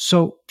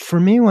 So for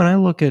me, when I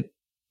look at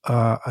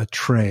a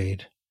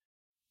trade,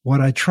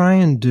 what I try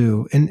and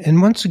do,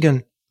 and once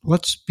again,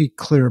 let's be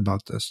clear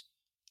about this.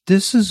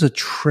 This is a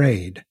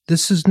trade.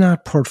 This is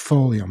not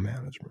portfolio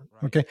management.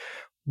 Okay.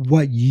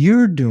 What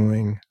you're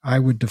doing, I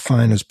would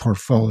define as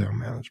portfolio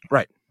management.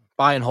 Right.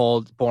 Buy and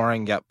hold,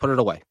 boring. Yep. Put it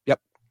away.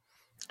 Yep.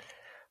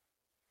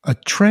 A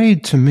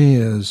trade to me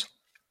is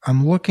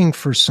I'm looking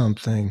for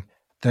something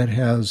that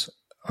has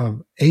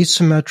an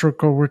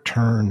asymmetrical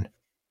return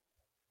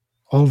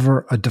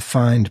over a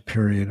defined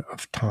period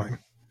of time.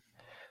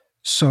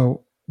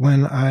 So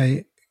when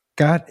I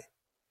got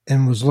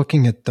and was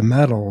looking at the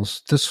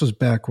metals, this was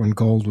back when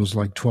gold was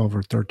like $1,200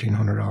 or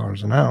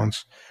 $1,300 an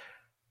ounce.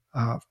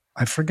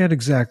 I forget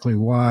exactly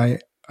why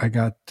I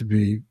got to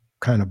be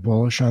kind of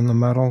bullish on the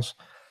metals,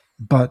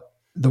 but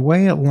the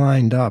way it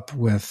lined up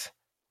with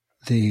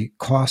the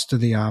cost of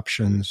the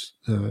options,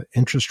 the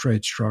interest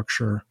rate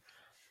structure,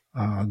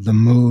 the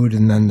mood,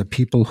 and then the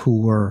people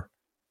who were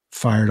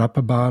fired up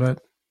about it,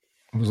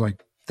 it was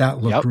like,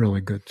 that looked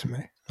really good to me.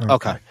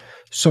 Okay.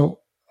 So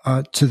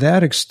to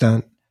that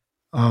extent,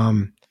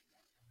 I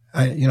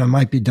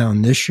might be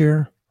down this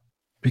year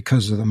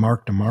because of the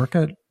mark to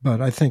market, but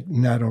I think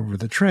net over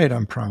the trade,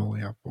 I'm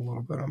probably up a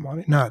little bit of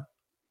money. Not,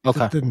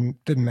 okay. Didn't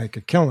make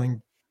a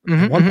killing.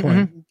 At one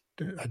point,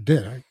 I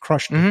did. I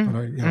crushed it,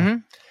 but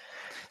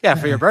yeah,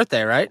 for your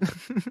birthday, right?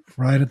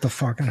 Right at the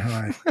fucking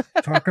high.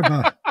 Talk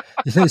about.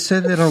 They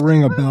say they don't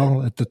ring a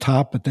bell at the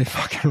top, but they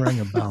fucking ring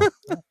a bell.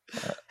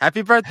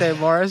 Happy birthday,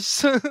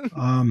 Morris.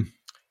 But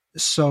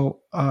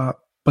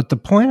the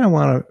point I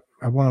want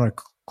to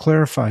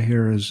clarify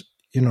here is,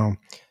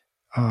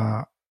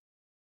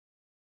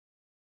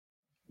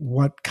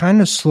 what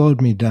kind of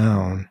slowed me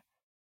down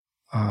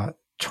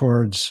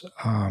towards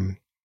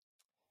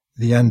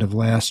the end of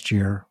last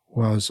year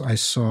was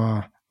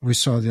we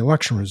saw the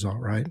election result,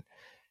 right?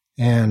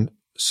 And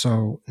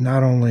so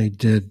not only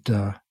did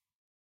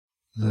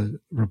the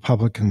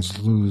Republicans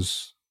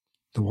lose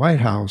the White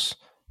House,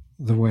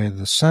 the way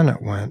the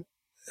Senate went,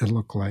 it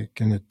looked like,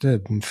 and it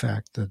did, in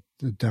fact, that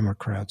the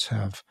Democrats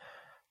have,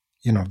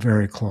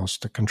 very close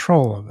to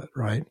control of it,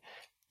 right?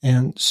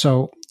 And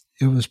so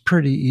it was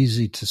pretty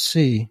easy to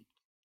see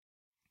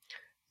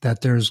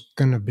that there's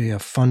going to be a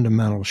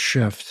fundamental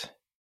shift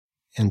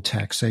in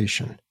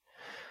taxation.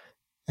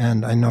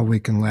 And I know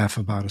we can laugh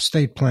about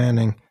estate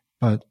planning,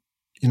 but,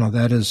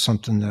 that is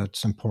something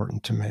that's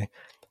important to me.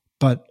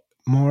 But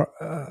more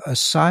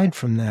aside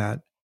from that,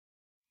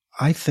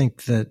 I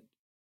think that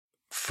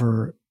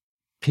for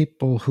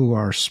people who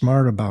are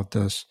smart about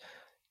this,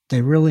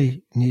 they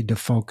really need to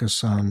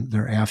focus on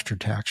their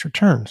after-tax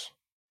returns.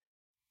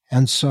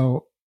 And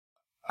so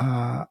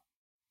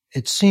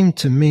it seemed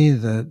to me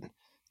that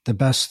the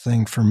best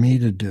thing for me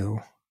to do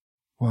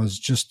was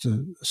just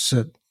to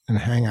sit and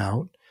hang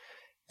out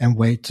and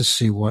wait to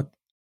see what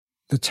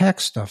the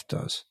tax stuff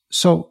does.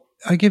 So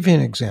I'll give you an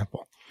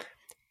example.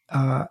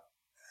 And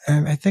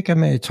I think I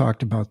may have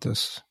talked about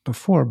this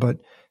before, but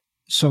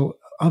so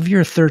of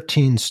your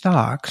 13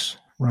 stocks,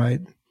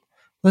 right,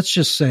 let's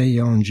just say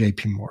you own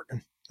JP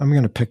Morgan. I'm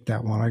going to pick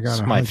that one.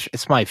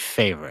 It's my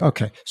favorite.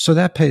 Okay. So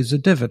that pays a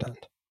dividend,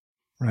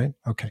 right?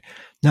 Okay.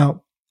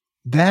 Now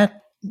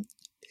that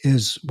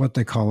is what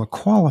they call a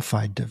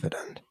qualified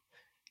dividend.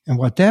 And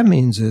what that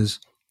means is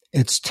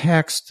it's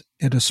taxed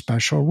at a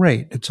special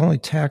rate. It's only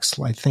taxed,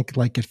 I think,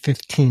 like at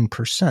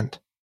 15%.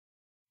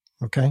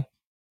 Okay.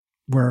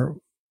 Where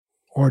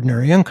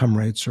ordinary income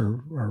rates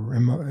are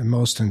in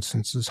most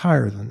instances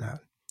higher than that.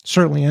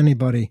 Certainly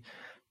anybody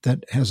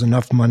that has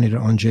enough money to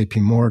own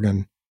JP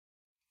Morgan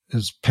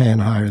is paying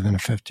higher than a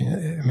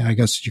 15. I mean, I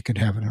guess you could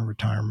have it in a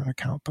retirement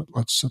account, but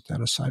let's set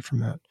that aside from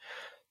that.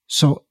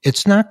 So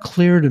it's not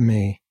clear to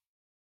me,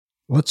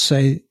 let's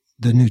say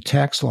the new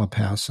tax law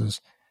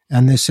passes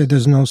and they say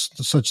there's no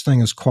such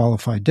thing as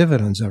qualified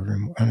dividends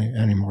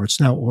anymore. It's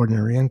now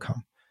ordinary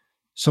income.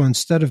 So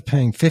instead of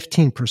paying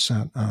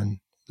 15% on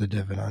the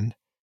dividend,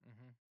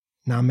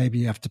 now maybe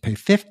you have to pay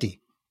 50%.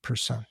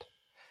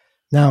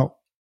 Now,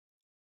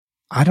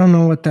 I don't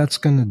know what that's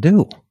going to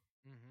do. I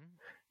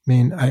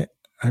mean, I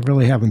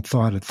really haven't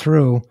thought it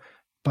through,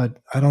 but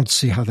I don't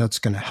see how that's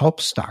going to help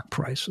stock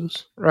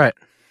prices. Right.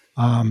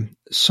 And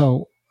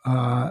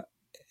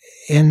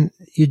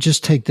you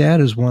just take that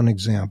as one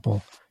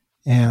example.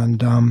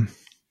 And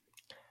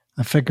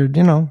I figured,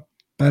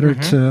 better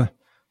to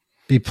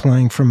be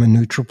playing from a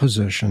neutral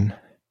position.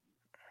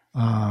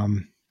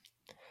 And,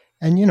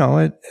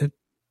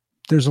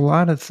 there's a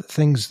lot of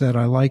things that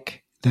I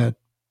like that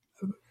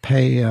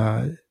pay,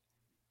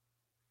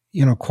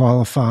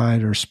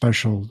 qualified or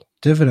special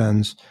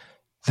dividends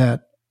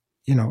that,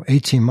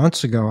 18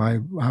 months ago, I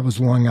was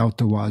long out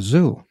the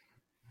wazoo.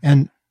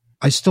 And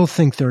I still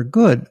think they're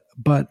good,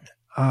 but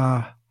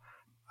I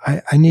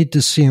need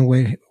to see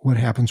what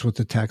happens with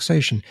the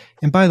taxation.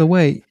 And by the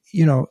way,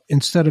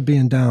 instead of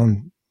being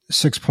down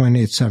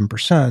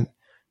 6.87%,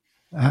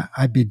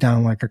 I'd be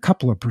down like a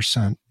couple of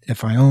percent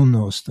if I own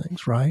those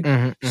things,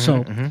 right?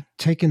 So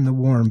taking the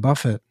Warren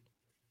Buffett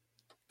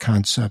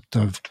concept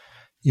of,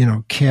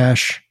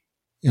 cash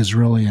is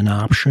really an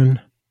option.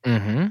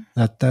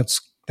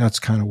 That's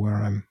kind of where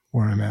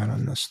I'm at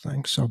on this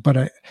thing. So, but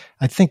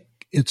I think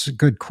it's a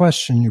good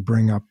question you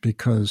bring up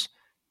because,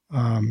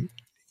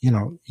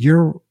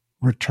 your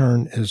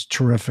return is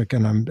terrific,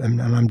 and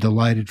I'm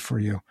delighted for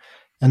you.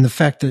 And the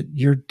fact that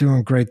you're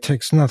doing great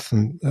takes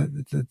nothing.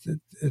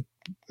 It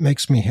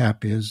makes me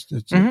happy.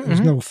 There's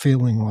no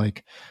feeling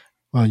like,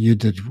 well, you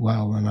did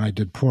well and I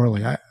did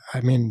poorly. I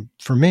mean,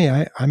 for me,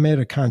 I made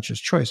a conscious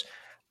choice.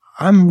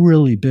 I'm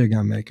really big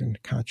on making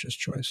conscious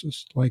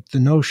choices. Like the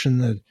notion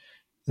that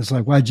it's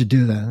like, why'd you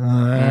do that?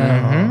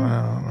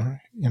 I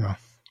don't know.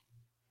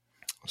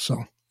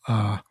 So,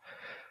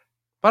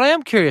 but I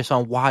am curious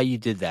on why you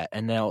did that.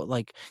 And now,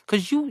 like,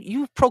 because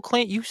you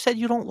said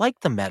you don't like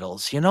the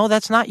medals.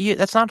 That's not you.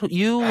 That's not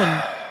you.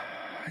 And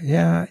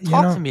yeah,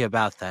 talk to me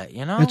about that.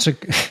 It's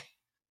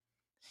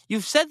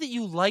You've said that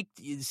you liked.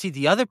 See,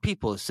 the other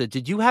people. So,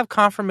 did you have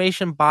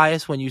confirmation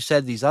bias when you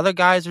said these other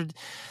guys are?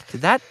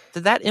 Did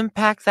that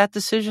impact that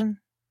decision?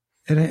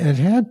 It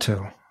had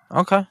to.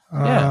 Okay.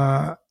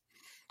 Yeah.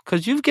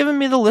 Because you've given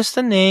me the list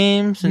of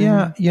names. And...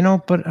 Yeah,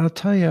 but I'll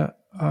tell you.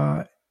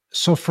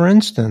 So, for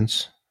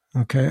instance.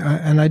 Okay,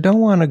 and I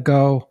don't want to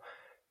go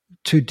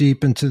too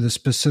deep into the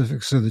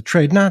specifics of the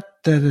trade. Not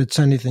that it's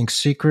anything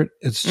secret.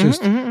 It's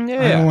just I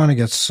don't want to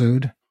get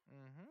sued.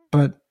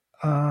 But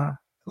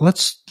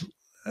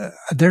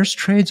there's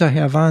trades I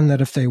have on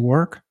that if they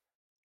work,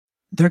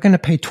 they're going to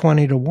pay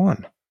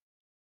 20-1,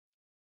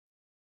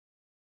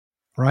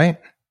 right?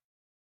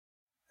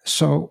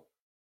 So,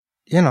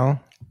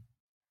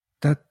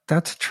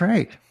 that's a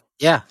trade.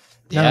 Yeah,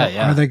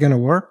 Now, are they going to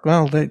work?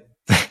 Well, they.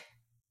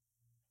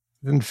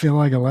 Didn't feel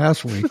like it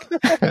last week.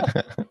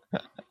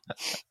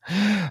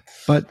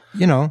 But,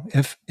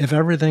 if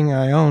everything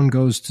I own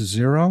goes to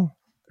zero,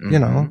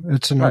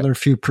 it's another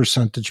few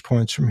percentage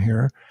points from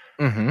here.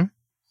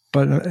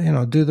 But,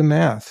 do the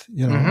math.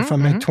 If I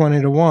make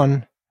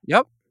 20-1.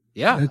 Yep.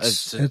 Yeah.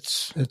 It's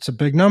a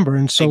big number.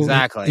 And so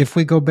exactly. If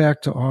we go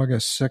back to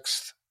August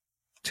 6th,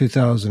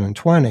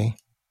 2020,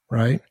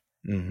 right?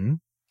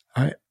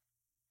 I,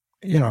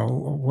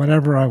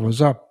 whatever I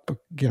was up,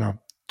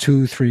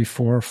 2, 3,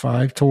 4,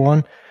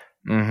 5-1.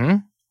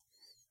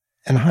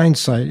 In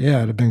hindsight,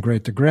 it'd have been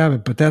great to grab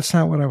it, but that's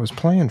not what I was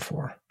playing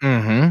for.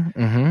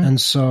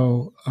 And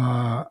so,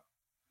 I've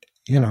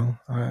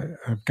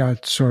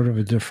got sort of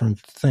a different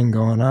thing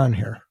going on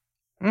here.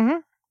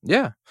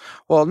 Yeah.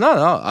 Well, no.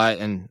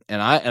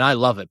 I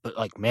love it, but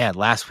like, man,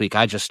 last week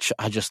I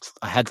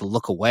had to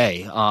look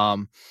away.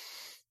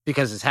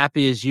 Because as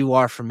happy as you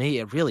are for me,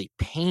 it really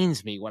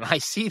pains me when I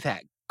see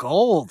that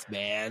gold,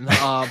 man.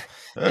 I'm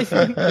like,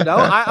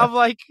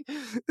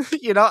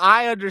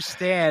 I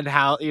understand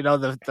how,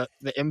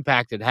 the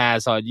impact it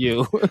has on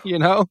you,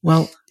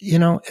 Well,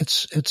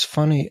 it's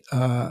funny.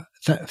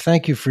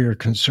 Thank you for your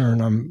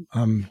concern.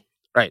 I'm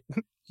right.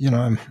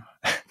 I'm,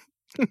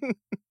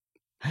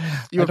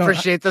 you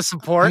appreciate the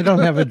support. I don't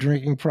have a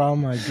drinking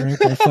problem. I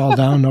drink, I fall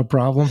down, no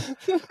problem.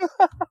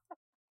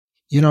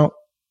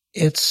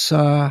 It's,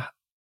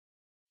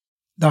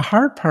 the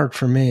hard part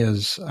for me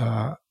is,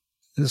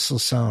 this will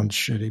sound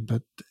shitty,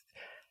 but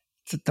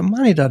the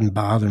money doesn't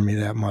bother me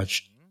that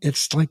much.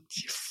 It's like,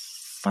 you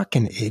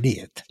fucking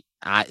idiot.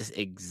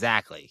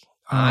 Exactly.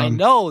 I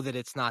know that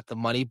it's not the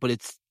money, but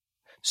it's...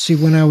 See,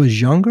 when I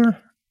was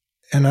younger,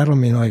 and I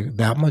don't mean like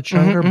that much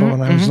younger, but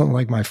when I was in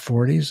like my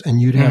 40s,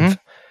 and you'd have...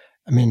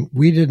 I mean,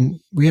 we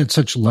had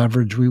such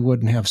leverage, we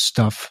wouldn't have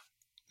stuff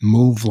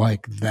move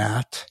like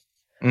that.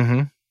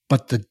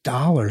 But the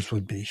dollars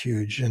would be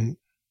huge, and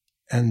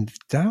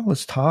that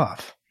was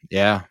tough.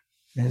 Yeah.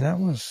 I mean, that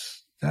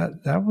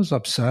was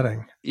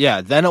upsetting. Yeah.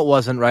 Then it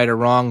wasn't right or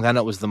wrong. Then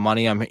it was the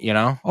money.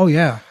 Oh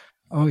yeah.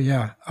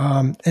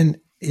 And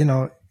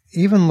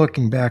even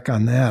looking back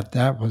on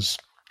that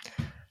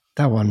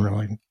wasn't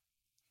really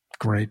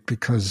great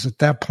because at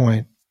that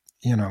point,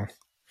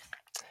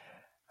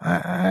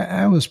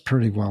 I was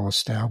pretty well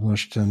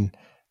established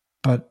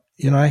but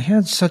I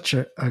had such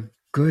a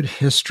good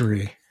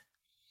history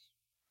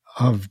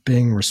of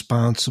being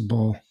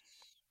responsible,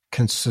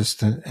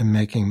 consistent, and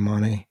making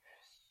money.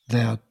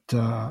 That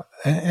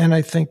and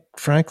I think,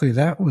 frankly,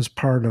 that was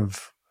part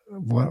of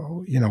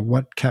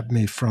what kept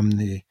me from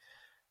the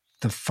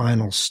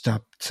final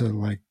step to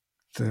like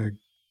the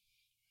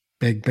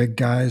big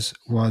guys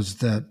was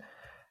that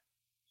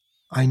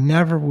I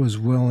never was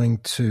willing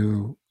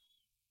to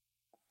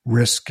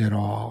risk it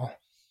all,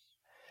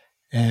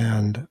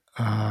 and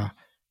a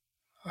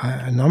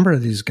number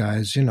of these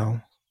guys,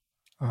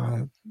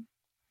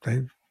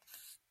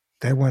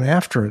 they went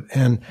after it.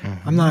 And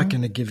I'm not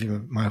going to give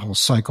you my whole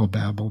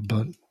psychobabble,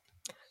 but,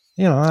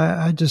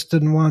 I just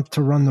didn't want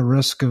to run the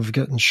risk of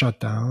getting shut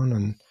down.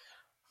 And,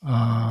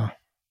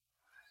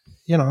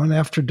 and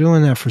after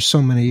doing that for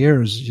so many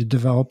years, you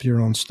develop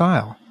your own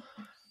style.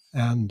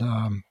 And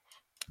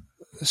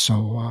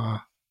so,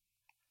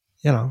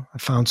 I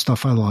found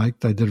stuff I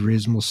liked. I did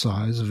reasonable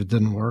size. If it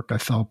didn't work, I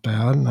felt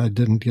bad, and I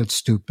didn't get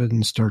stupid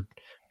and start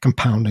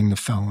compounding the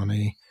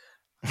felony.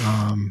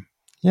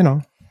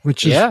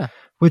 Which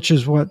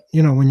is what,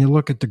 when you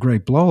look at the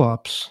great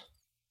blowups,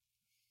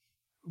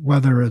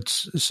 whether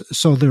it's,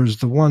 so there's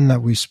the one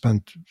that we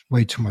spent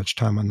way too much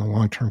time on, the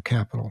long-term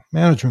capital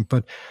management,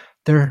 but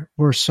there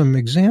were some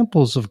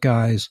examples of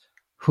guys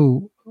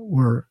who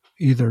were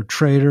either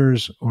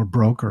traders or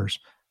brokers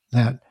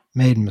that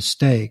made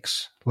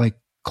mistakes, like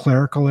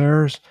clerical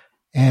errors,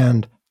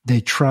 and they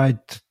tried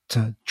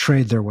to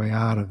trade their way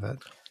out of it.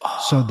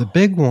 So the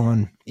big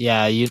one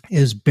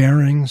is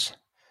Barings.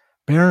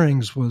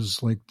 Barings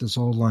was like this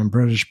old line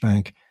British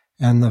bank,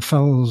 and the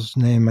fellow's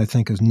name, I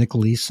think, is Nick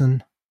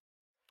Leeson.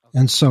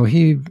 And so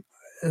he,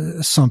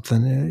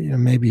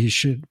 maybe he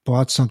should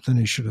bought something,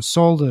 he should have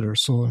sold it, or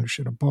sold it, he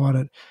should have bought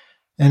it.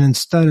 And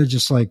instead of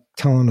just like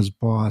telling his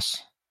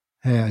boss,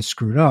 hey, I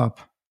screwed up,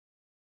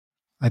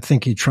 I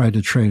think he tried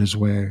to trade his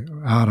way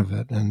out of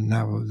it, and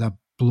that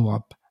blew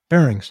up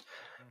Barings.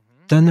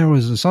 Mm-hmm. Then there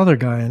was this other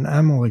guy, and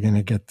I'm only going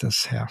to get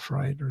this half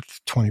right or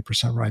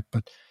 20% right,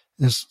 but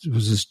this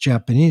was this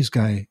Japanese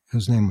guy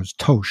whose name was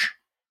Tosh,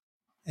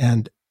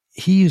 and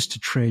he used to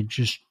trade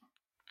just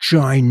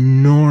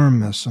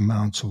ginormous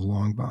amounts of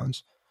long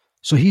bonds.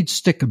 So he'd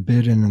stick a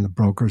bid in the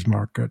broker's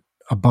market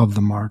above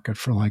the market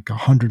for like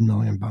 100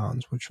 million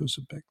bonds, which was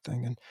a big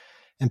thing.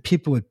 And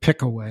people would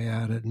pick away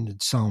at it, and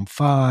it'd sell them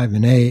 5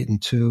 and 8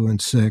 and 2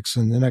 and 6.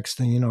 And the next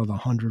thing you know, the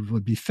 100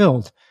 would be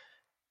filled.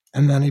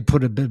 And then he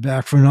put a bid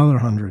back for another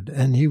 100.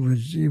 And he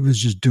was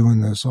just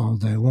doing this all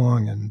day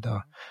long, and,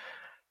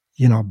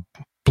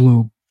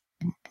 blew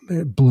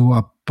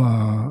up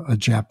a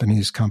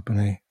Japanese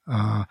company.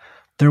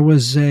 There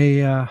was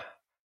a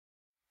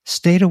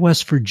state of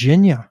West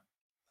Virginia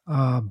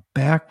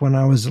back when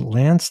I was at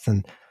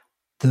Lanston.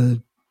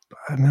 I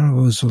remember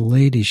it was a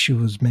lady. She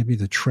was maybe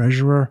the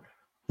treasurer,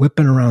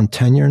 whipping around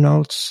 10-year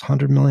notes,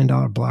 $100 million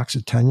blocks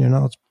of 10-year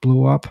notes,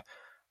 blew up.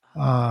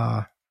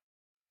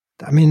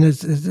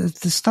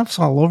 This stuff's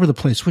all over the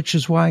place, which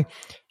is why,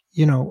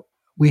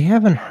 we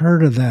haven't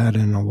heard of that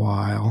in a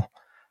while.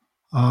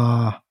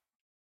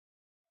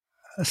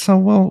 So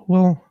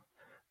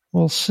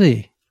we'll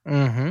see.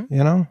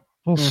 Mm-hmm.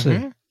 We'll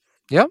see.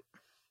 Yep.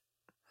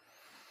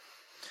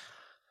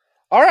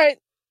 All right.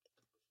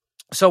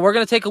 So we're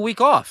gonna take a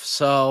week off.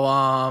 So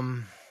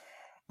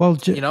we're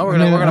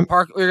gonna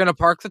park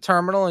the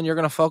terminal, and you're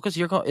gonna focus.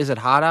 Is it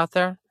hot out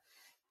there?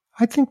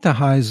 I think the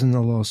high's in the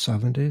low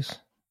 70s.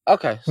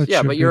 Okay.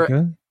 But you're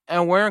good.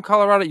 And we're in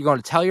Colorado. You're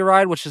going to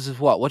Telluride, which is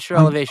what? What's your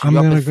elevation?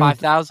 You're up at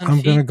 5,000 feet?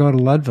 I'm going to go to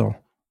Leadville.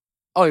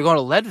 Oh, you're going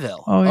to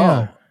Leadville? Oh,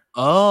 yeah.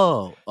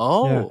 Oh.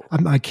 Yeah.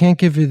 I can't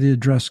give you the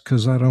address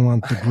because I don't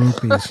want the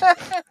groupies.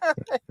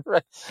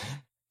 Right.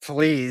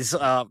 Please.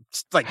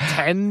 Like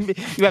 10.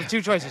 You have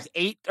two choices,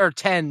 8 or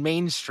 10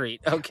 Main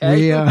Street.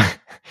 Okay. I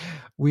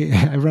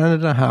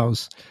rented a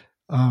house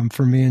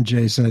for me and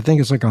Jason. I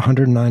think it's like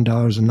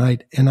 $109 a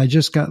night. And I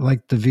just got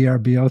like the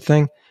VRBO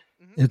thing.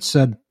 Mm-hmm. It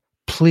said,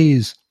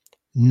 please,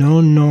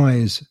 no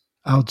noise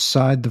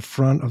outside the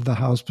front of the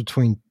house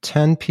between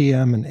 10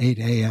 p.m. and 8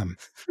 a.m.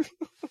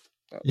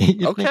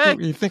 You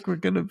think we're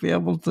going to be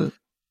able to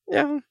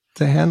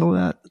handle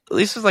that? At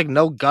least there's like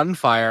no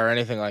gunfire or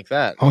anything like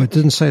that. Oh, it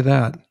didn't say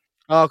that.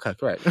 Oh, okay,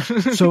 great.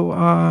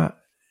 So,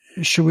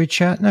 should we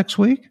chat next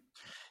week?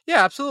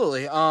 Yeah,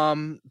 absolutely.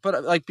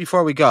 But like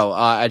before we go,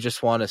 I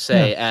just want to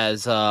say,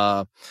 as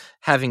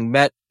having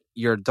met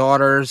your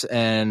daughters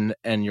and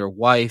your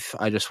wife,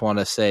 I just want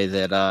to say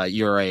that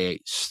you're a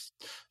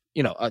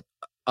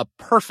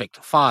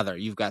perfect father.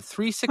 You've got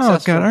 3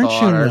 successful daughters.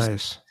 Aren't you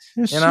nice?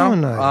 You're so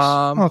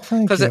nice.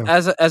 Thank you.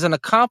 Because as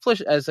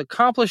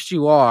accomplished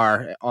you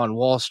are on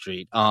Wall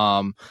Street,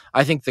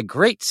 I think the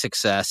great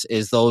success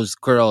is those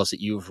girls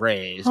that you've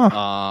raised.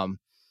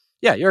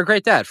 You're a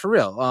great dad, for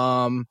real.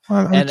 I'm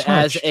and touched.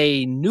 As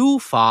a new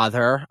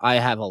father, I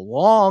have a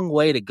long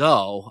way to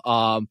go.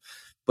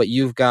 But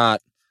you've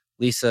got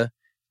Lisa,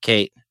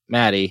 Kate,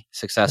 Maddie,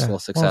 successful.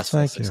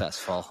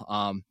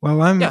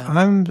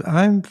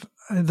 I'm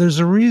there's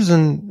a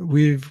reason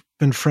we've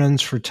been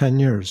friends for 10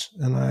 years,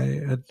 and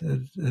I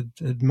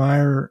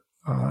admire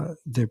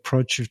the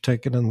approach you've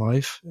taken in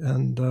life,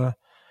 and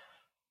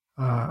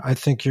I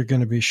think you're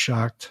going to be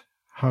shocked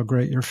how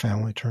great your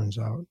family turns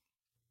out.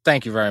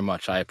 Thank you very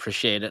much. I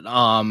appreciate it.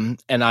 And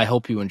I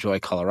hope you enjoy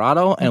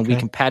Colorado, and we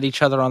can pat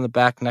each other on the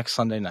back next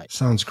Sunday night.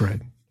 Sounds great.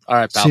 All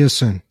right, pal. See you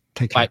soon.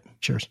 Take care. Bye.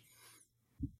 Cheers.